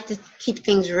 I like to keep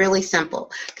things really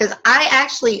simple because I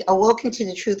actually awoke into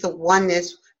the truth of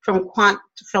oneness from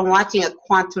watching a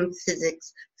quantum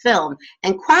physics film.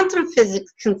 And quantum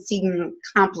physics can seem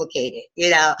complicated. You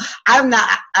know, I'm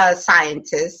not a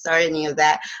scientist or any of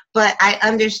that, but I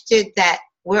understood that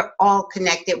we're all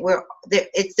connected. We're there.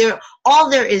 It's there. All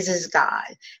there is God.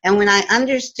 And when I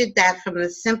understood that from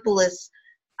the simplest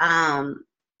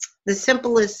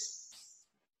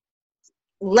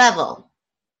level,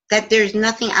 that there's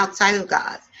nothing outside of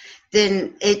God,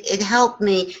 then it helped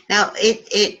me. Now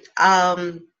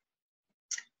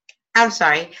I'm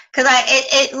sorry, because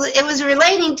it was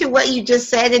relating to what you just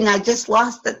said, and I just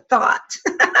lost the thought.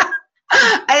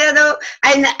 I don't know.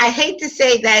 I hate to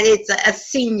say that it's a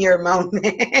senior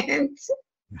moment,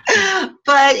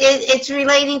 but it's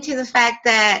relating to the fact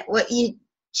that what you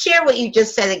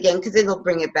just said again, because it'll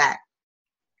bring it back.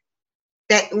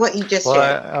 That what you just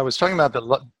shared. I was talking about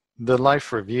the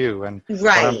life review, and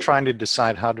right. When I'm trying to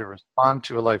decide how to respond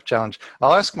to a life challenge,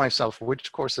 I'll ask myself,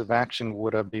 which course of action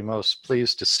would I be most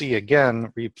pleased to see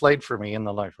again replayed for me in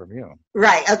the life review?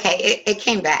 Right. Okay. It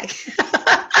came back.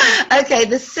 Okay.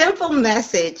 The simple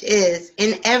message is,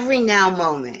 in every now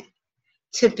moment,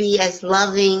 to be as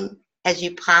loving as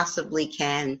you possibly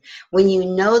can. When you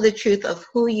know the truth of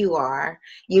who you are,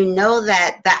 you know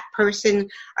that that person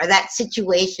or that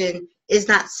situation is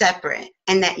not separate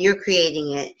and that you're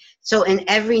creating it. So in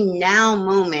every now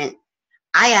moment,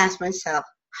 I ask myself,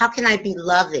 how can I be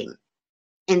loving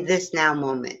in this now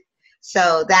moment?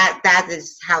 So that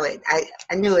is how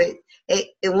I knew it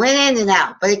went in and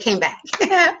out, but it came back.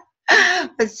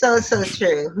 But so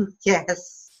true.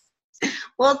 Yes.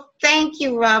 Well, thank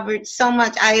you, Robert, so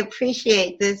much. I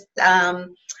appreciate this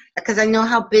because I know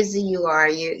how busy you are.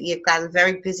 You've got a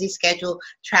very busy schedule,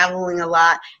 traveling a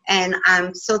lot, and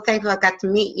I'm so thankful I got to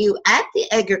meet you at the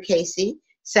Edgar Cayce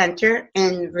Center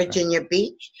in Virginia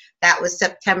Beach. That was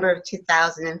September of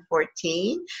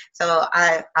 2014. So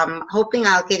I'm hoping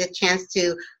I'll get a chance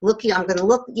to look you. I'm going to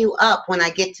look you up when I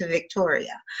get to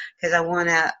Victoria because I want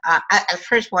to. I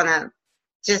first want to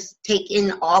just take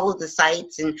in all of the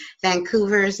sites, and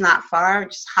Vancouver is not far.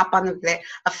 Just hop on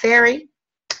a ferry,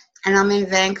 and I'm in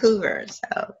Vancouver.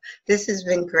 So this has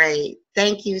been great.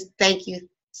 Thank you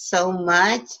so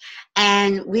much,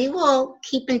 and we will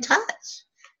keep in touch.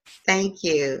 Thank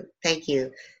you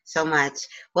so much.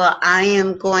 Well, I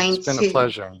am going to. It's been a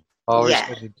pleasure. Always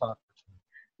good to talk.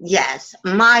 Yes,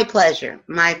 my pleasure.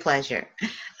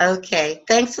 Okay,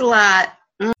 thanks a lot.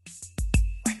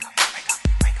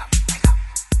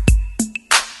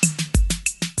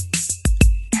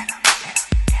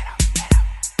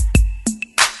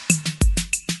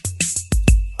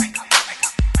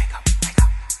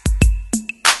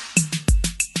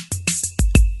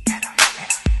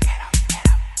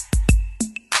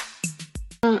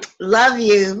 Love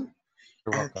you.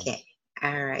 You're welcome. Okay.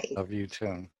 All right. Love you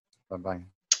too. Bye-bye.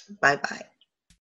 Bye-bye.